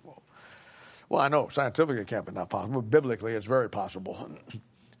possible. Well, I know scientifically it can't be not possible, but biblically it's very possible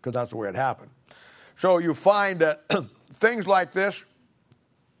because that's the way it happened. So you find that things like this,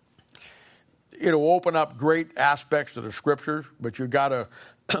 it'll open up great aspects of the scriptures, but you gotta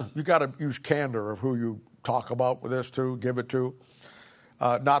use candor of who you talk about with this to, give it to.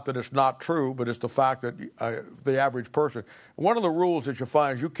 Not that it's not true, but it's the fact that the average person. One of the rules that you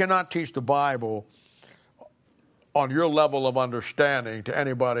find is you cannot teach the Bible on your level of understanding to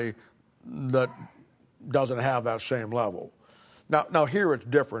anybody that doesn't have that same level. Now here it's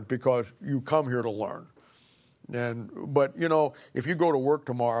different because you come here to learn. But if you go to work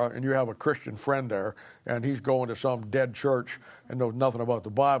tomorrow and you have a Christian friend there and he's going to some dead church and knows nothing about the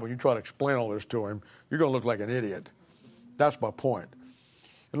Bible, and you try to explain all this to him, you're going to look like an idiot. That's my point.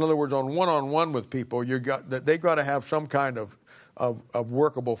 In other words, on one-on-one with people, they got to have some kind of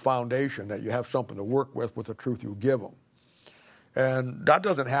workable foundation, that you have something to work with the truth you give them. And that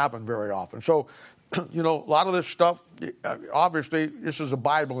doesn't happen very often. So, a lot of this stuff, obviously, this is a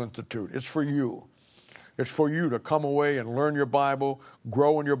Bible Institute. It's for you. It's for you to come away and learn your Bible,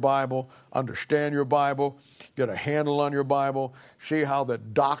 grow in your Bible, understand your Bible, get a handle on your Bible, see how the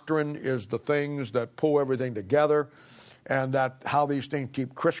doctrine is the things that pull everything together, and that how these things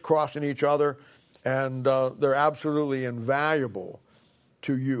keep crisscrossing each other, and they're absolutely invaluable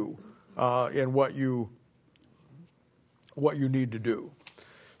to you in what you need to do.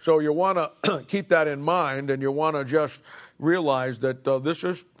 So you want to keep that in mind, and you want to just realize that this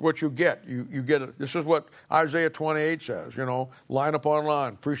is what you get. You get it. This is what Isaiah 28 says, line upon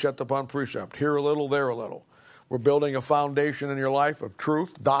line, precept upon precept, here a little, there a little. We're building a foundation in your life of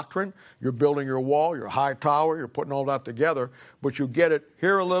truth, doctrine. You're building your wall, your high tower. You're putting all that together, but you get it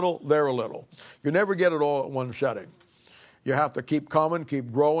here a little, there a little. You never get it all at one setting. You have to keep coming,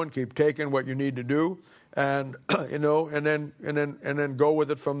 keep growing, keep taking what you need to do, and and then go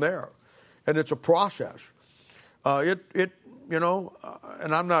with it from there. And it's a process. And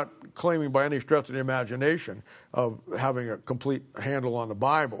I'm not claiming by any stretch of the imagination of having a complete handle on the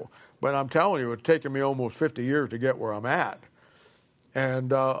Bible, but I'm telling you, it's taken me almost 50 years to get where I'm at.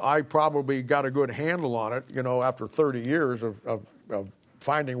 And I probably got a good handle on it, after 30 years of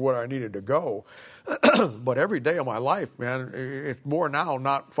finding where I needed to go. But every day of my life, man, it's more now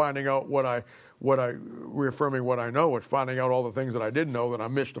not finding out reaffirming what I know. It's finding out all the things that I didn't know that I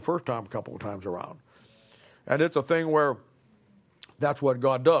missed the first time a couple of times around. And it's a thing where that's what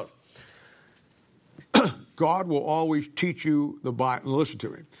God does. God will always teach you the Bible. Listen to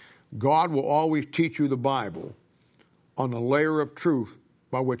me. God will always teach you the Bible on the layer of truth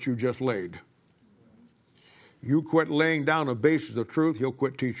by which you just laid. You quit laying down a basis of truth, He'll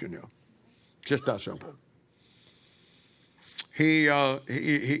quit teaching you. Just that simple.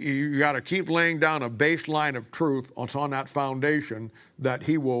 You got to keep laying down a baseline of truth on that foundation that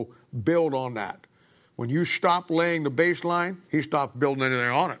He will build on that. When you stop laying the baseline, He stops building anything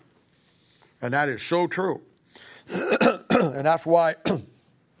on it. And that is so true. And that's why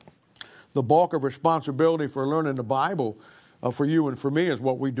the bulk of responsibility for learning the Bible for you and for me is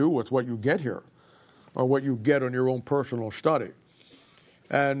what we do with what you get here, or what you get on your own personal study.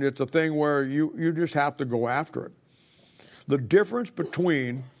 And it's a thing where you just have to go after it. The difference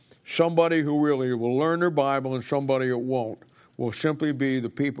between somebody who really will learn their Bible and somebody who won't will simply be the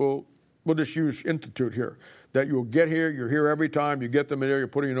people. We'll just use Institute here. That you'll get here, you're here every time, you get them in there, you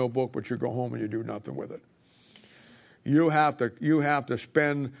put in your notebook, but you go home and you do nothing with it. You have to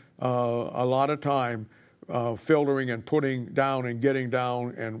spend a lot of time filtering and putting down and getting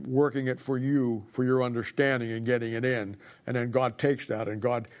down and working it for you, for your understanding and getting it in. And then God takes that and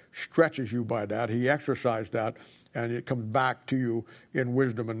God stretches you by that. He exercised that, and it comes back to you in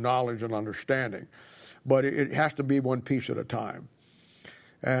wisdom and knowledge and understanding. But it has to be one piece at a time.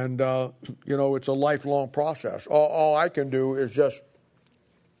 And, it's a lifelong process. All I can do is just,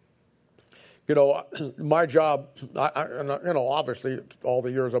 my job, obviously all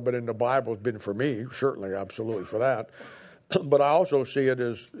the years I've been in the Bible has been for me, certainly, absolutely for that. But I also see it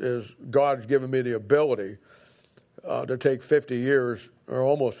as God's given me the ability to take 50 years, or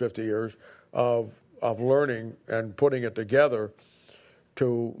almost 50 years, of learning and putting it together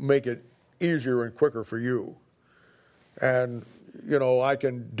to make it easier and quicker for you. And I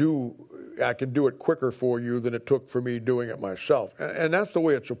can do it quicker for you than it took for me doing it myself. And that's the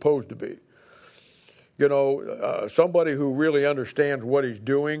way it's supposed to be. Somebody who really understands what he's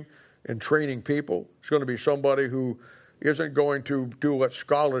doing in training people is going to be somebody who isn't going to do what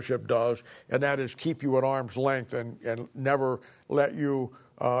scholarship does, and that is keep you at arm's length and never let you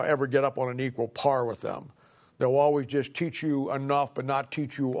ever get up on an equal par with them. They'll always just teach you enough but not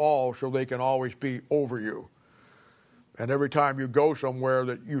teach you all, so they can always be over you. And every time you go somewhere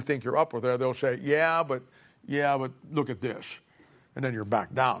that you think you're up with there, they'll say, yeah, but look at this. And then you're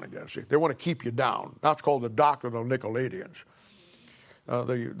back down again. See, they want to keep you down. That's called the doctrine of Nicolaitans.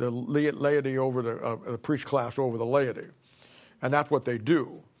 The laity over the priest class over the laity. And that's what they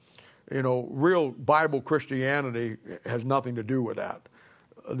do. Real Bible Christianity has nothing to do with that.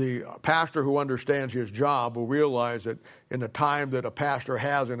 The pastor who understands his job will realize that in the time that a pastor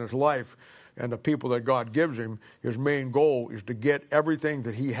has in his life, and the people that God gives him, his main goal is to get everything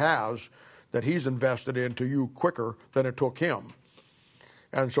that he has, that he's invested in, to you quicker than it took him.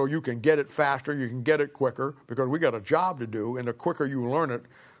 And so you can get it faster, you can get it quicker, because we got a job to do, and the quicker you learn it,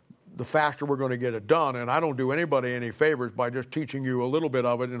 the faster we're going to get it done. And I don't do anybody any favors by just teaching you a little bit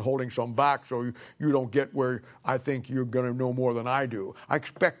of it and holding some back so you don't get where I think you're going to know more than I do. I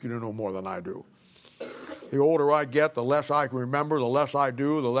expect you to know more than I do. The older I get, the less I can remember, the less I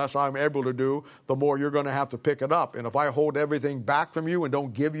do, the less I'm able to do, the more you're going to have to pick it up. And if I hold everything back from you and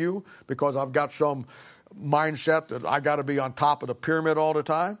don't give you because I've got some mindset that I got to be on top of the pyramid all the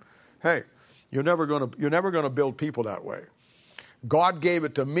time, hey, you're never going to build people that way. God gave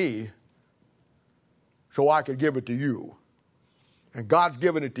it to me so I could give it to you. And God's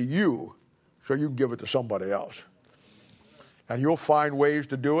given it to you so you can give it to somebody else. And you'll find ways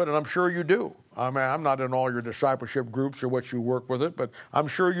to do it, and I'm sure you do. I mean, I'm not in all your discipleship groups or what you work with it, but I'm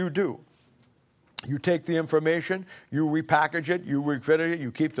sure you do. You take the information, you repackage it, you refit it,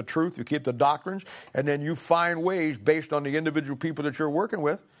 you keep the truth, you keep the doctrines, and then you find ways based on the individual people that you're working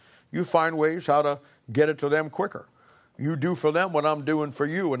with, you find ways how to get it to them quicker. You do for them what I'm doing for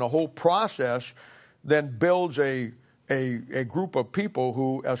you, and the whole process then builds a group of people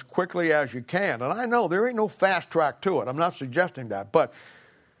who, as quickly as you can, and I know there ain't no fast track to it, I'm not suggesting that, but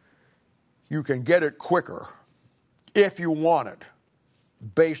you can get it quicker if you want it,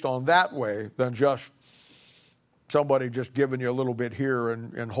 based on that way, than just somebody just giving you a little bit here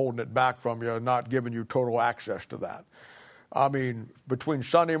and holding it back from you and not giving you total access to that. I mean, between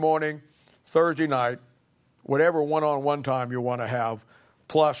Sunday morning, Thursday night, whatever one-on-one time you want to have,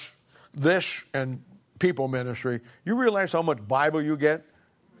 plus this and people ministry, you realize how much Bible you get?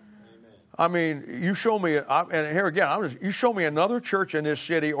 Amen. I mean, you show me, and here again, you show me another church in this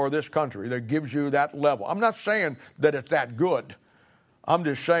city or this country that gives you that level. I'm not saying that it's that good. I'm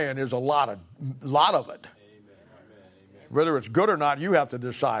just saying there's a lot of it. Amen. Whether it's good or not, you have to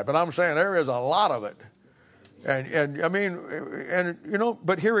decide. But I'm saying there is a lot of it. And I mean, and you know,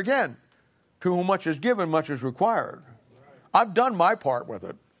 but here again, to whom much is given, much is required. I've done my part with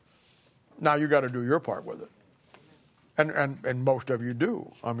it. Now you got to do your part with it. And most of you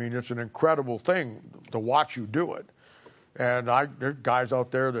do. I mean, it's an incredible thing to watch you do it. And there's guys out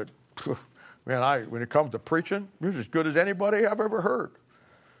there that, man, when it comes to preaching, you're as good as anybody I've ever heard.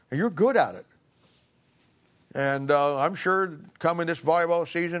 And you're good at it. And I'm sure coming this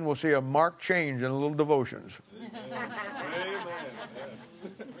volleyball season, we'll see a marked change in the little devotions.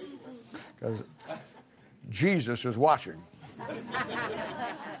 Because Jesus is watching.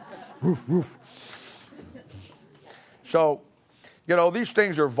 Woof, woof. So, you know, these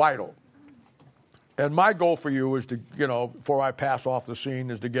things are vital. And my goal for you is to, you know, before I pass off the scene,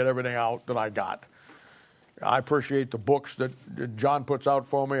 is to get everything out that I got. I appreciate the books that John puts out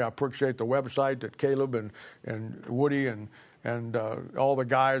for me. I appreciate the website that Caleb and Woody and all the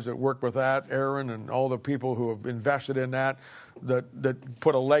guys that work with that, Aaron, and all the people who have invested in that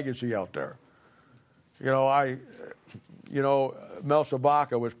put a legacy out there. You know, Mel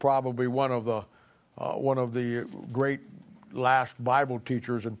Sabaka was probably one of the great last Bible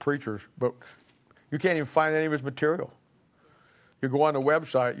teachers and preachers, but you can't even find any of his material. You go on the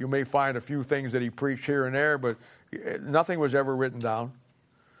website, you may find a few things that he preached here and there, but nothing was ever written down.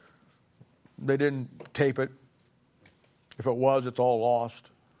 They didn't tape it. If it was, it's all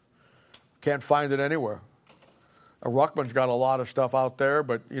lost. Can't find it anywhere. Ruckman's got a lot of stuff out there,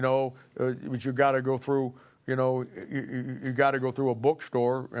 but you know, but you got to go through. You know, you got to go through a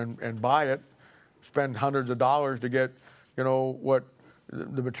bookstore and buy it, spend hundreds of dollars to get, you know, what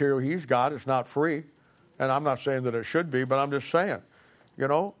the material he's got. It's not free. And I'm not saying that it should be, but I'm just saying, you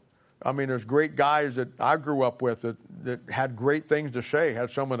know, I mean, there's great guys that I grew up with that had great things to say, had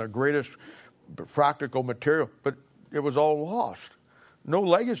some of the greatest practical material, but it was all lost. No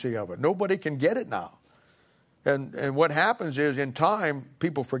legacy of it. Nobody can get it now. And what happens is, in time,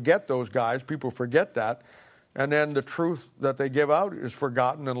 people forget those guys, people forget that, and then the truth that they give out is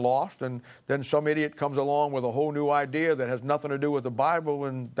forgotten and lost, and then some idiot comes along with a whole new idea that has nothing to do with the Bible,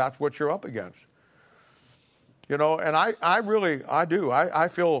 and that's what you're up against. You know, and I really do. I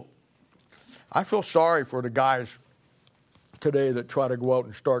feel sorry for the guys today that try to go out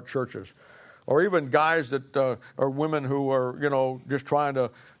and start churches, or even guys that are women who are, you know, just trying to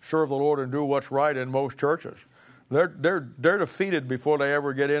serve the Lord and do what's right in most churches. They're defeated before they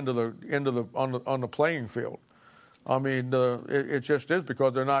ever get on the playing field. I mean, it just is,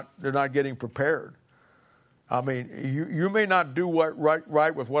 because they're not getting prepared. I mean, you may not do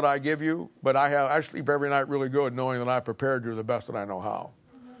right with what I give you, but I sleep every night really good knowing that I prepared you the best that I know how.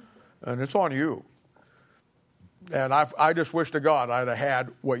 And it's on you. And I just wish to God I'd have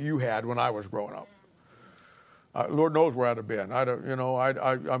had what you had when I was growing up. Lord knows where I'd have been.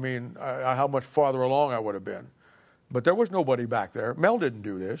 How much farther along I would have been. But there was nobody back there. Mel didn't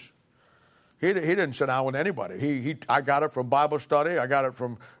do this. He didn't sit down with anybody. I got it from Bible study. I got it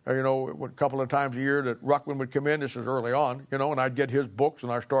from, a couple of times a year that Ruckman would come in. This is early on, and I'd get his books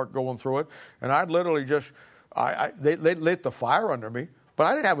and I'd start going through it. And I'd literally just, they lit the fire under me, but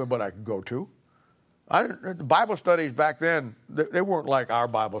I didn't have anybody I could go to. Bible studies back then, they weren't like our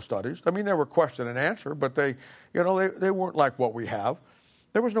Bible studies. I mean, they were question and answer, but they weren't like what we have.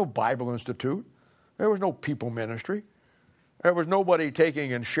 There was no Bible Institute. There was no people ministry. There was nobody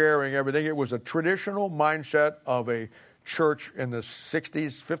taking and sharing everything. It was a traditional mindset of a church in the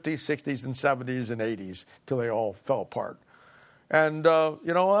 60s, 50s, 60s, and 70s and 80s till they all fell apart. And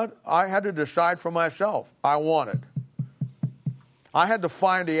you know what? I had to decide for myself. I wanted. I had to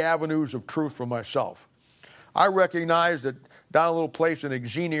find the avenues of truth for myself. I recognized that down a little place in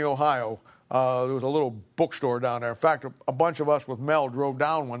Xenia, Ohio, there was a little bookstore down there. In fact, a bunch of us with Mel drove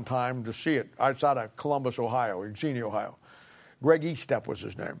down one time to see it outside of Columbus, Ohio, Xenia, Ohio. Greg Eastep was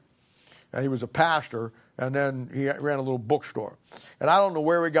his name. And he was a pastor, and then he ran a little bookstore. And I don't know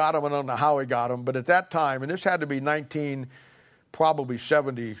where he got them, I don't know how he got them, but at that time, and this had to be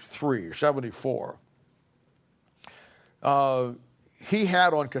 1973, 74, he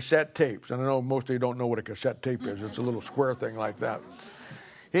had on cassette tapes, and I know most of you don't know what a cassette tape is. It's a little square thing like that.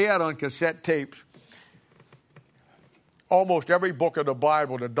 He had on cassette tapes almost every book of the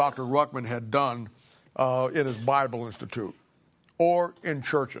Bible that Dr. Ruckman had done in his Bible Institute or in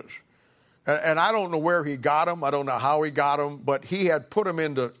churches. And I don't know where he got them. I don't know how he got them, but he had put them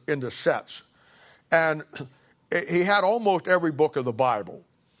into sets. And he had almost every book of the Bible.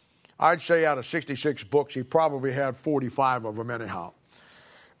 I'd say out of 66 books, he probably had 45 of them anyhow.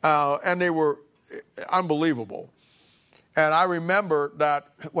 And they were unbelievable. And I remember that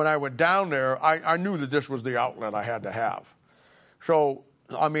when I went down there, I knew that this was the outlet I had to have. So,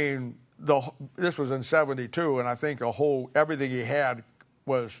 I mean, this was in 72, and I think everything he had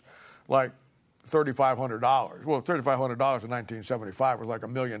was like $3,500. Well, $3,500 in 1975 was like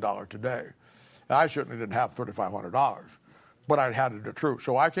 $1 million today. And I certainly didn't have $3,500, but I had the truth.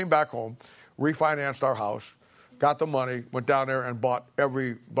 So I came back home, refinanced our house, got the money, went down there and bought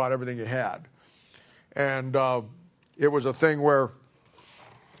everything he had. And it was a thing where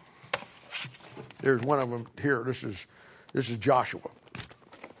there's one of them here. This is Joshua.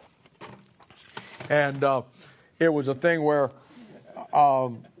 And it was a thing where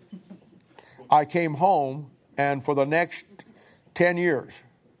I came home, and for the next 10 years,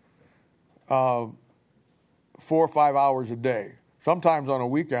 4 or 5 hours a day, sometimes on a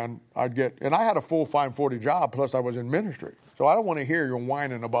weekend, and I had a full 540 job, plus I was in ministry. So I don't want to hear you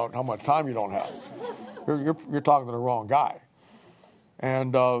whining about how much time you don't have. You're talking to the wrong guy.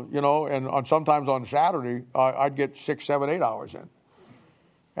 And, sometimes on Saturday, I'd get 6, 7, 8 hours in.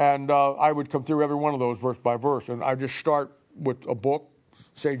 And I would come through every one of those verse by verse. And I'd just start with a book,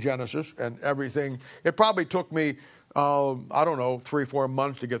 say Genesis, and everything. It probably took me, 3, 4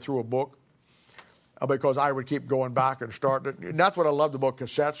 months to get through a book. Because I would keep going back and start it. And that's what I loved about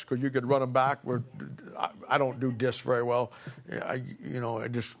cassettes, because you could run them back. I don't do discs very well. I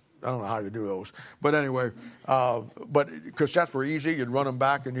don't know how you do those. But anyway, but cassettes were easy. You'd run them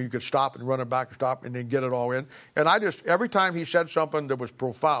back, and you could stop and run it back and stop, and then get it all in. And every time he said something that was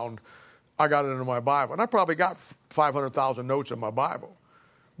profound, I got it into my Bible. And I probably got 500,000 notes in my Bible.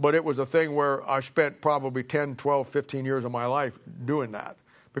 But it was a thing where I spent probably 10, 12, 15 years of my life doing that,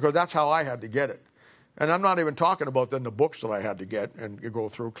 because that's how I had to get it. And I'm not even talking about then the books that I had to get and you go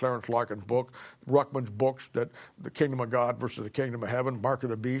through. Clarence Larkin's book, Ruckman's books, that the Kingdom of God versus the Kingdom of Heaven, Mark of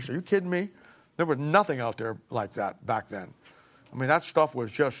the Beast. Are you kidding me? There was nothing out there like that back then. I mean, that stuff was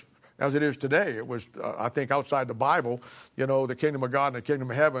just as it is today. It was, I think, outside the Bible, the Kingdom of God and the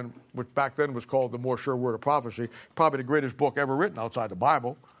Kingdom of Heaven, which back then was called the More Sure Word of Prophecy, probably the greatest book ever written outside the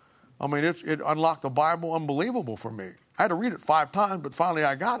Bible. I mean, it unlocked the Bible unbelievable for me. I had to read it 5 times, but finally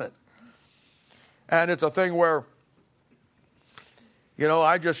I got it. And it's a thing where,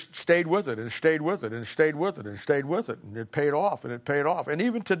 I just stayed with it and stayed with it and stayed with it and stayed with it. And it paid off and it paid off. And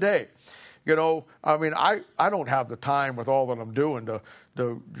even today, I don't have the time with all that I'm doing to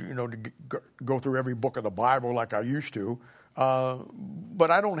go through every book of the Bible like I used to.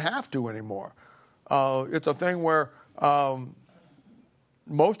 But I don't have to anymore. It's a thing where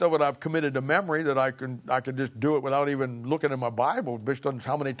most of it I've committed to memory, that I can just do it without even looking in my Bible based on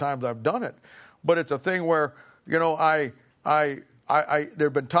how many times I've done it. But it's a thing where, there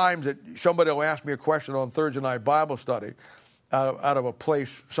have been times that somebody will ask me a question on Thursday night Bible study out of a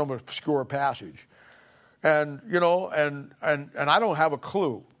place, some obscure passage. And, you know, and I don't have a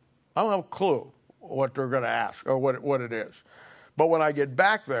clue. I don't have a clue what they're going to ask or what it is. But when I get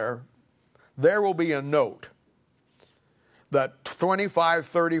back there will be a note that 25,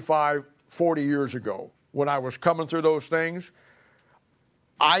 35, 40 years ago, when I was coming through those things,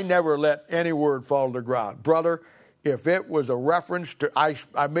 I never let any word fall to the ground. Brother, if it was a reference to,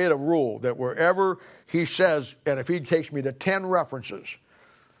 I made a rule that wherever he says, and if he takes me to 10 references,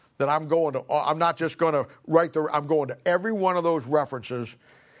 that I'm not just going to I'm going to every one of those references,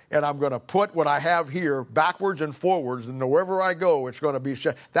 and I'm going to put what I have here backwards and forwards, and wherever I go, it's going to be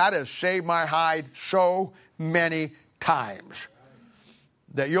said. That has saved my hide so many times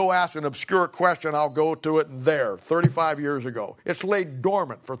that you'll ask an obscure question, I'll go to it, and 35 years ago. It's laid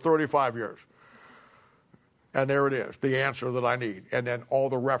dormant for 35 years. And there it is, the answer that I need, and then all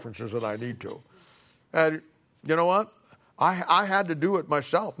the references that I need to. And you know what? I had to do it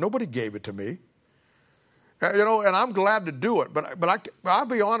myself. Nobody gave it to me. You know, and I'm glad to do it, but I'll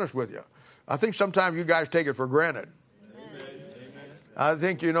be honest with you. I think sometimes you guys take it for granted. Amen. I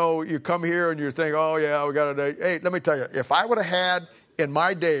think, you know, you come here and you think, oh, yeah, we got a day. Hey, let me tell you, if I would have had in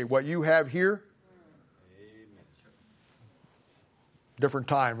my day what you have here, different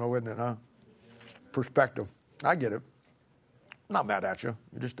time, wouldn't it, huh? Perspective. I get it. I'm not mad at you.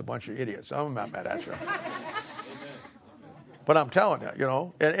 You're just a bunch of idiots. I'm not mad at you. But I'm telling you, you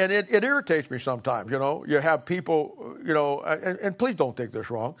know, and it irritates me sometimes, you know. You have people, you know, and please don't take this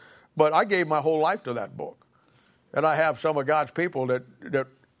wrong, but I gave my whole life to that book. And I have some of God's people that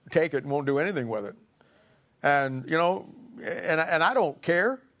take it and won't do anything with it. And, you know, and I don't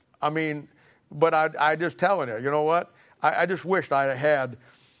care. I mean, but I just telling you, you know what? I just wished I had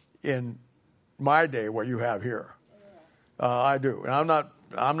in my day what you have here. I do. And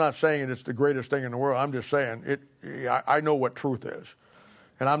I'm not saying it's the greatest thing in the world. I'm just saying I know what truth is.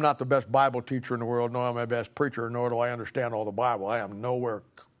 And I'm not the best Bible teacher in the world, nor am I the best preacher, nor do I understand all the Bible. I am nowhere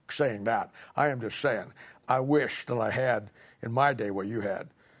saying that. I am just saying I wish that I had in my day what you had.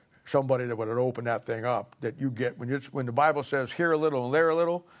 Somebody that would have opened that thing up, that you get when the Bible says here a little and there a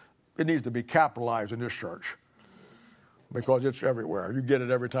little, it needs to be capitalized in this church. Because it's everywhere. You get it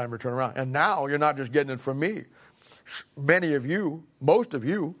every time you turn around. And now you're not just getting it from me. Many of you, most of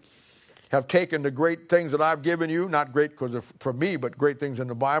you, have taken the great things that I've given you, not great because for me, but great things in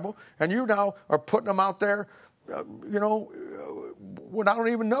the Bible, and you now are putting them out there, when I don't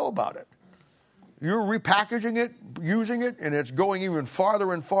even know about it. You're repackaging it, using it, and it's going even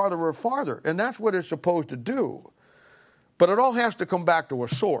farther and farther and farther. And that's what it's supposed to do. But it all has to come back to a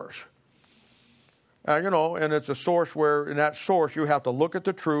source. And it's a source where, in that source, you have to look at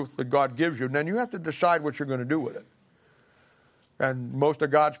the truth that God gives you, and then you have to decide what you're going to do with it. And most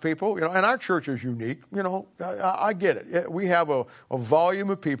of God's people, and our church is unique, I get it. We have a volume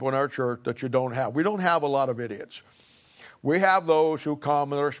of people in our church that you don't have. We don't have a lot of idiots. We have those who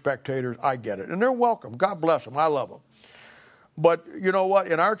come and are spectators. I get it. And they're welcome. God bless them. I love them. But you know what?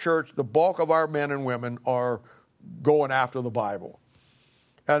 In our church, the bulk of our men and women are going after the Bible.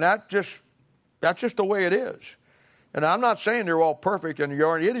 And that's just the way it is. And I'm not saying you're all perfect and you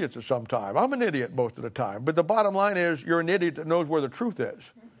aren't idiots at some time. I'm an idiot most of the time. But the bottom line is you're an idiot that knows where the truth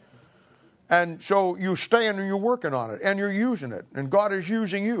is. And so you stay and you're working on it and you're using it. And God is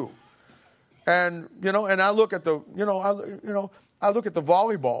using you. And, and I look at the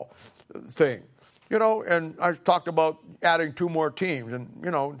volleyball thing, and I talked about adding 2 more teams. And,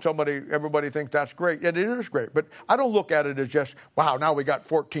 everybody thinks that's great. And it is great. But I don't look at it as just, wow, now we got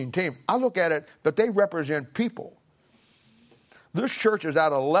 14 teams. I look at it that they represent people. This church is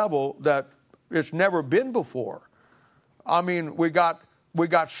at a level that it's never been before. I mean, we got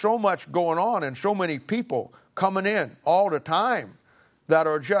so much going on and so many people coming in all the time that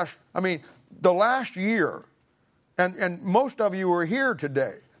are just, the last year, and most of you are here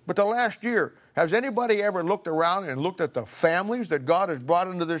today, but the last year, has anybody ever looked around and looked at the families that God has brought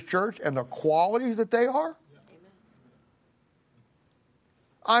into this church and the qualities that they are?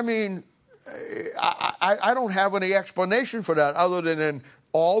 Amen. I don't have any explanation for that other than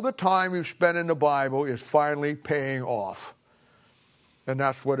all the time you've spent in the Bible is finally paying off. And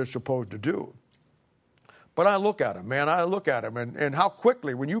that's what it's supposed to do. But I look at him, man. I look at him. And how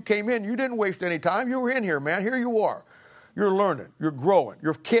quickly, when you came in, you didn't waste any time. You were in here, man. Here you are. You're learning. You're growing.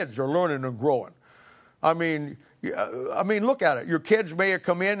 Your kids are learning and growing. Look at it. Your kids may have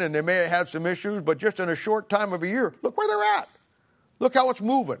come in and they may have had some issues, but just in a short time of a year, look where they're at. Look how it's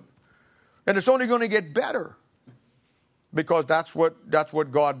moving. And it's only going to get better because that's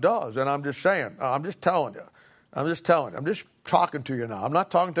what God does. And I'm just saying, I'm just telling you. I'm just talking to you now. I'm not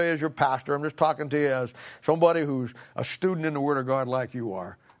talking to you as your pastor. I'm just talking to you as somebody who's a student in the Word of God like you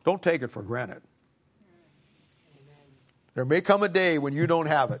are. Don't take it for granted. There may come a day when you don't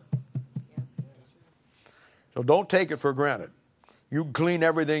have it. So don't take it for granted. You glean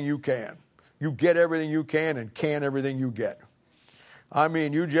everything you can. You get everything you can and can everything you get. I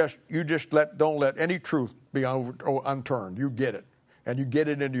mean, you just don't let any truth be unturned. You get it. And you get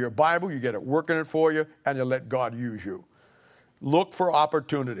it into your Bible, you get it working it for you, and you let God use you. Look for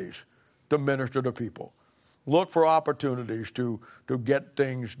opportunities to minister to people. Look for opportunities to get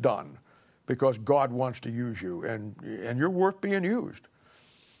things done, because God wants to use you, and you're worth being used.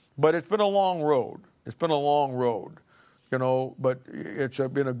 But it's been a long road. It's been a long road, but it's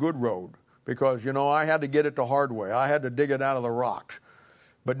been a good road, because, I had to get it the hard way. I had to dig it out of the rocks.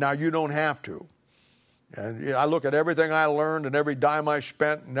 But now you don't have to. And I look at everything I learned and every dime I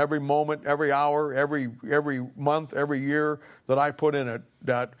spent and every moment, every hour, every month, every year that I put in it,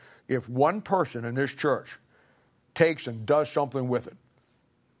 that if one person in this church takes and does something with it,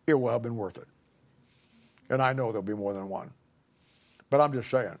 it will have been worth it. And I know there'll be more than one. But I'm just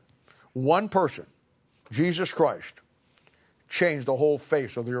saying, one person, Jesus Christ, changed the whole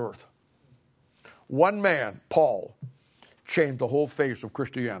face of the earth. One man, Paul, changed the whole face of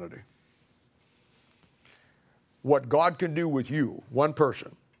Christianity. What God can do with you, one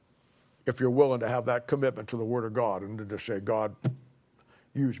person, if you're willing to have that commitment to the Word of God and to just say, God,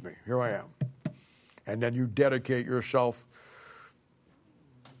 use me, here I am. And then you dedicate yourself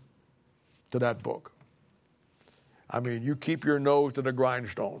to that book. I mean, you keep your nose to the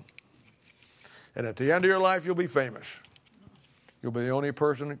grindstone. And at the end of your life, you'll be famous. You'll be the only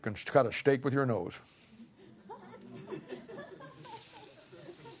person that can cut a steak with your nose.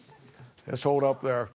 Let's hold up there.